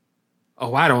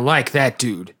 Oh, I don't like that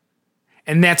dude.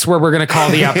 And that's where we're going to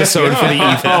call the episode for the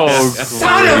evening. Oh,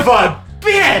 Son of a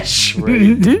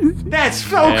bitch! That's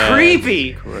so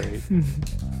creepy. great.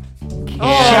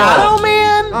 Shadow Man?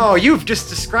 Oh, you've just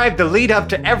described the lead up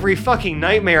to every fucking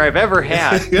nightmare I've ever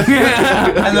had. And the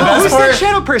Oh, best who's part, that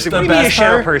shadow person? the What do you mean a best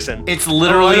shadow part, person? It's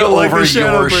literally don't like over the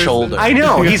shadow your person. shoulder. I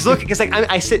know. He's looking. It's like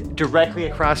I sit directly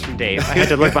across from Dave. I had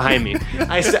to look behind me.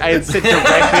 I sit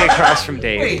directly across from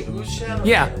Dave. Wait, who's Shadow?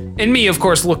 Yeah, and me, of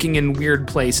course, looking in weird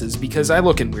places because I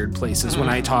look in weird places when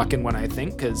I talk and when I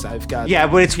think because I've got. Yeah,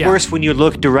 but it's Yeah. worse when you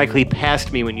look directly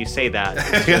past me when you say that.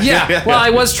 Yeah, well, I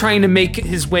was trying to make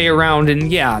his way around,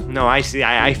 and yeah, No, I see.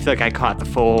 I feel like I caught the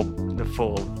full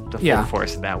Yeah.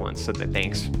 force of that one. So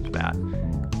thanks for that.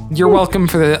 you're welcome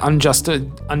for the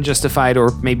unjustified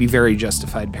or maybe very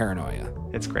justified paranoia.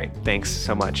 It's great. Thanks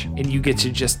so much. And you get to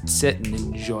just sit and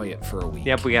enjoy it for a week.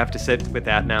 Yep, we have to sit with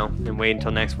that now and wait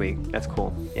until next week. That's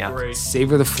cool. Yeah. Great.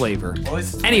 Savor the flavor.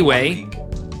 Boys, it's Anyway.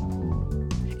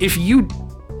 1 week.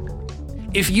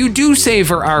 If you do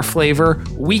savor our flavor,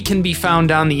 we can be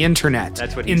found on the internet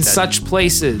That's what he in said. such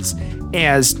places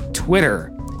as Twitter,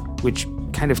 which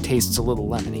kind of tastes a little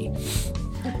lemony,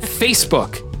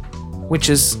 Facebook, which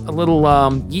is a little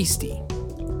yeasty,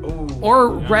 or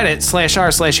Reddit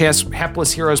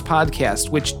 /r/hapless heroes podcast,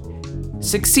 which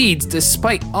succeeds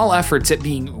despite all efforts at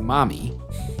being umami.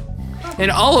 And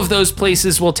all of those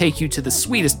places will take you to the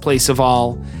sweetest place of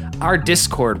all, our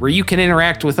Discord, where you can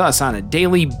interact with us on a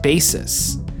daily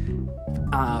basis.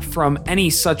 From any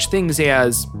such things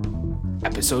as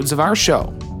episodes of our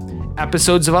show,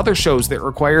 episodes of other shows that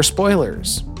require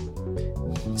spoilers,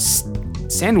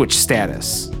 sandwich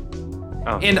status,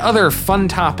 and other fun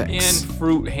topics.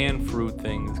 And hand fruit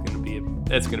thing is gonna be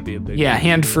that's gonna be a big Yeah, one.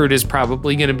 hand fruit is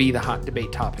probably going to be the hot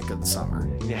debate topic of the summer.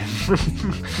 Yeah.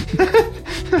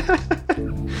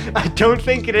 I don't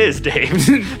think it is, Dave.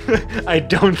 I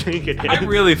don't think it is. I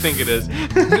really think it is.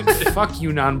 Fuck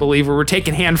you, non-believer. We're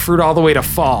taking hand fruit all the way to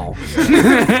fall.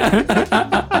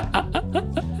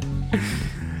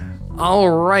 All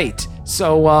right.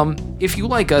 So if you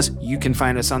like us, you can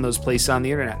find us on those places on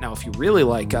the internet. Now, if you really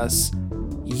like us,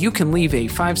 you can leave a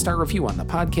 5-star review on the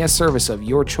podcast service of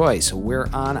your choice. We're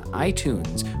on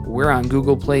iTunes. We're on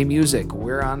Google Play Music.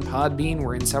 We're on Podbean.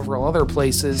 We're in several other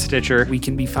places. Stitcher. We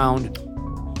can be found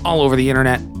all over the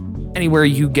internet, anywhere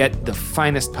you get the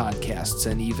finest podcasts,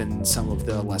 and even some of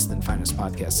the less than finest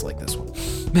podcasts like this one.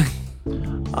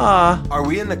 Are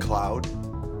we in the cloud?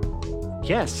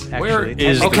 Yes, actually. Where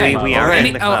is the technically, cloud? we are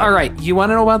in the cloud. All right. You want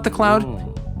to know about the cloud?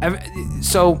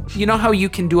 So, you know how you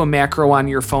can do a macro on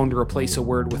your phone to replace a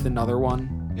word with another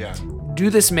one? Yeah. Do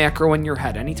this macro in your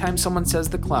head. Anytime someone says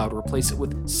the cloud, replace it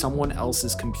with someone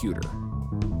else's computer.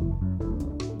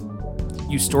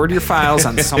 You stored your files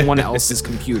on someone else's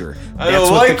computer. I That's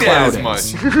don't what like the that cloud as is.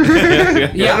 much.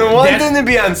 Yeah, I don't want that- them to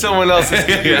be on someone else's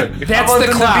computer. That's I want the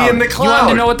them cloud. to be in the You want cloud.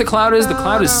 to know what the cloud is? The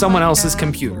cloud is someone else's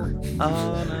computer.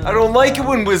 I don't like it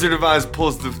when Wizard of Oz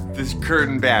pulls this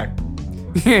curtain back.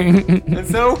 It's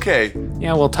not okay.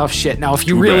 Yeah, well, tough shit. Now, if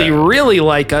you really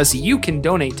like us, you can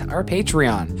donate to our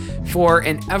Patreon for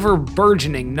an ever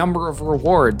burgeoning number of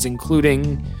rewards,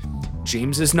 including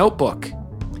James's notebook,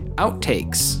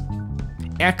 outtakes,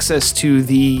 access to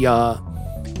the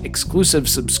exclusive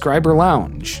subscriber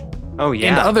lounge, Oh, yeah.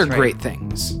 and other that's right. great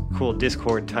things. Cool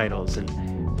Discord titles and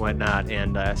whatnot,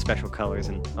 and special colors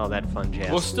and all that fun jazz.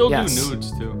 We'll still Yes. do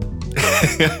nudes too.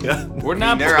 We're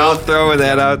not They're below, out throwing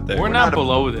that out there. we're not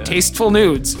below that. Tasteful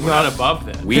nudes. We're not above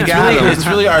that. We got them. It's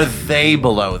really, are they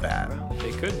below that?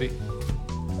 They could be.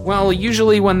 Well,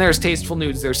 usually when there's tasteful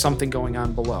nudes, there's something going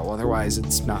on below. Otherwise,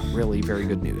 it's not really very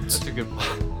good nudes. That's a good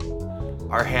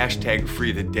point. Our hashtag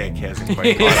free the dick hasn't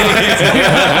quite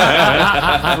caught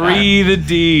Free the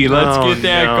D. Let's Oh, get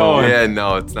that no. on. going. Yeah,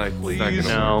 no, it's not. Please. It's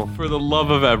not No. For the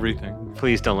love of everything.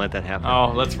 Please don't let that happen.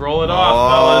 Oh, let's roll it gonna off,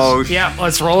 Oh, fellas. Yeah,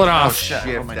 let's roll it off. Shit.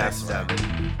 shift. Oh, my That's dice are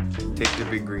 7. Take the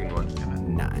big green one.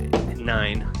 9.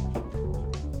 9.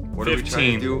 What are we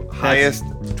trying 15. to do? Highest.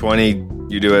 20,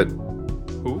 you do it.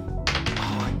 Who?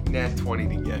 Oh, nat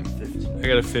 20 again. I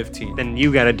got a 15. Then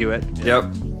you got to do it. Yep.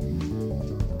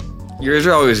 Yours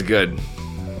are always good.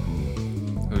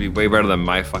 It'll be way better than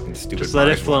my fucking stupid. Just let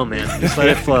it March flow, man. Just let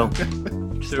it flow.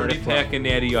 Just let 30 it flow. pack of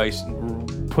Natty Ice.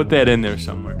 Put that in there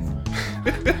somewhere.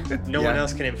 No one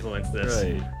else can influence this.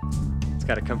 It's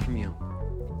got to come from you.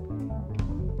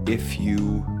 If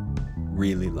you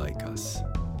really like us,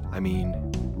 I mean,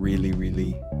 really,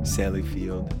 really, Sally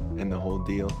Field and the whole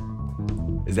deal.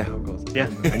 Is that how it goes? Yeah.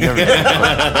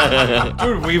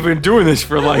 Dude, we've been doing this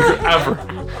for like ever.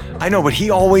 I know, but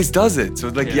he always does it. So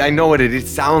like, yeah, I know what it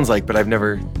sounds like, but I've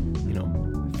never,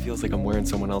 it feels like I'm wearing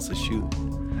someone else's shoe.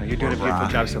 Oh, you're doing a beautiful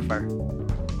job so far.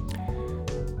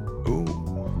 Ooh.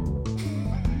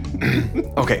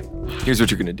 Okay, here's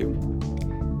what you're gonna do.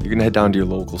 You're gonna head down to your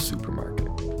local supermarket.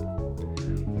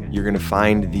 You're gonna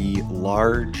find the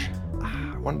large.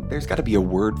 There's got to be a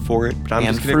word for it, but I'm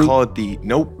Hand just gonna fruit? call it the.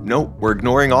 Nope. We're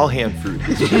ignoring all hand fruit.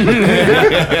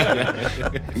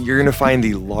 You're gonna find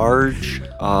the large.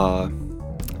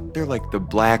 They're like the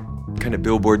black kind of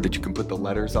billboard that you can put the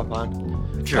letters up on.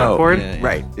 Chalkboard? yeah, yeah.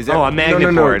 Right. Is Oh, a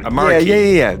magnet board. A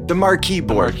marquee. Yeah. The marquee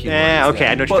board. Yeah, okay,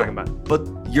 I know what you're talking about. But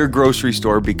your grocery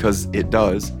store, because it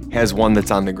does, has one that's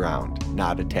on the ground,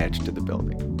 not attached to the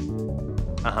building.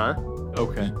 Uh-huh.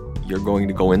 Okay. You're going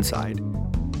to go inside.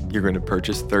 You're going to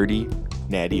purchase 30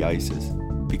 Natty Ices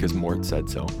because Mort said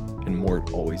so, and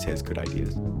Mort always has good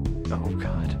ideas. Oh,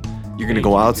 God. You're going to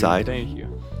go outside. Thank you.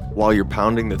 While you're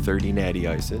pounding the 30 Natty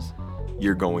Ices,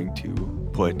 you're going to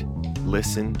put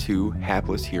 "Listen to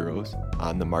Hapless Heroes"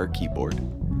 on the marquee board.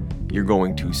 You're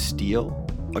going to steal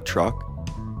a truck.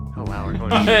 Oh, wow. We're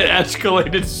going It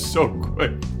escalated so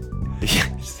quick.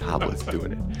 Yes, Hoblet's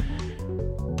doing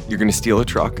it. You're going to steal a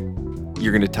truck.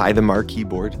 You're going to tie the marquee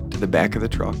board to the back of the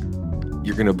truck.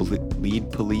 You're going to lead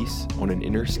police on an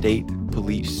interstate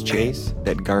police chase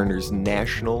that garners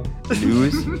national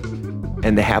news.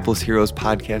 And the Hapless Heroes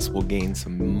podcast will gain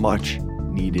some much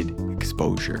needed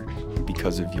exposure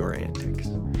because of your antics.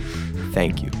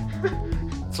 Thank you.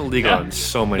 It's illegal on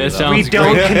so many That levels. sounds We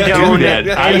don't great. condone Do that.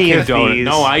 any I of condone it. these.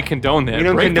 No, I condone that. We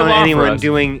don't Break the condone law for anyone us.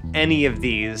 doing any of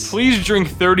these. Please drink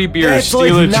 30 beers, That's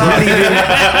steal like a not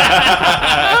truck,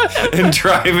 And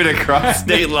drive it across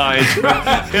state lines.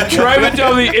 drive it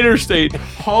down the interstate,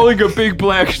 hauling a big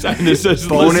black sign that says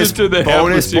bonus "Listen to the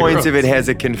bonus Half points Zeros." if it has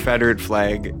a Confederate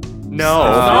flag. No.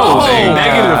 Oh,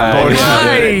 negative bonus.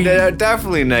 Why?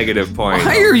 Definitely negative point.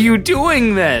 Why are you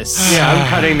doing this? Yeah, I'm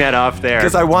cutting that off there.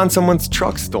 Because I want someone's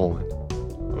truck stolen.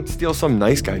 Don't steal some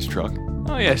nice guy's truck.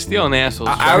 Oh yeah, steal an asshole's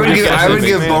I would truck.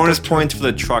 give Man. bonus points for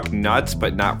the truck nuts,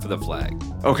 but not for the flag.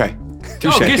 Okay.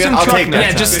 Oh, get some I'll truck take that.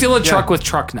 nuts. Yeah, just steal a truck with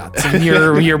truck nuts, and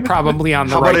you're probably on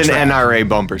the How right about an track. NRA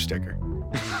bumper sticker?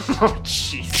 Oh,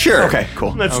 jeez. Sure. Okay,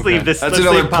 cool. Let's Okay. leave this. That's Let's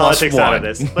another leave politics plus out of one.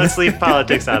 this. Let's leave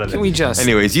politics out of Can this. we just?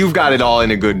 Anyways, you've got it all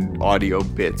in a good audio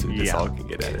bit, so this Yeah. all can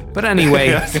get edited. But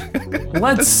anyway,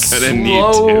 let's Gonna need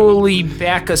to. slowly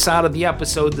back us out of the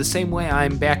episode the same way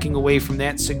I'm backing away from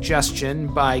that suggestion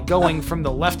by going from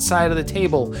the left side of the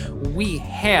table. We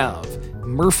have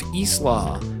Murph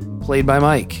Eastlaw, played by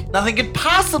Mike. Nothing could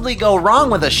possibly go wrong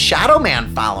with a shadow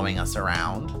man following us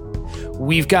around.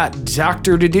 We've got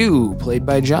Dr. Dedu, played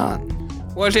by John.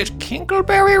 Was it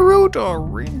Kinkleberry root or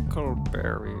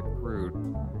Wrinkleberry root?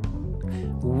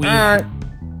 We,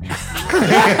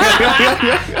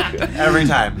 Every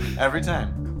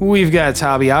time. we've got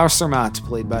Tabi Austermatt,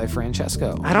 played by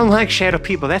Francesco. I don't like shadow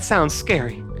people. That sounds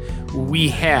scary. We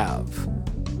have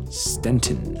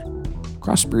Stenton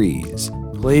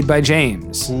Crossbreeze, played by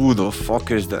James. Who the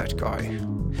fuck is that guy?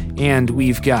 And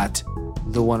we've got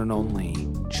the one and only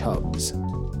Chubbs,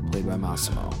 played by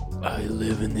Massimo. I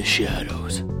live in the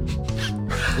shadows.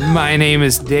 My name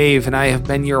is Dave, and I have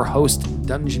been your host,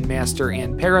 Dungeon Master,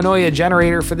 and Paranoia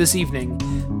Generator for this evening.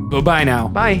 Bye-bye now.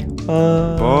 Bye.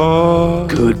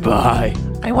 Goodbye.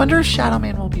 I wonder if Shadow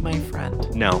Man will be my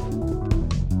friend. No.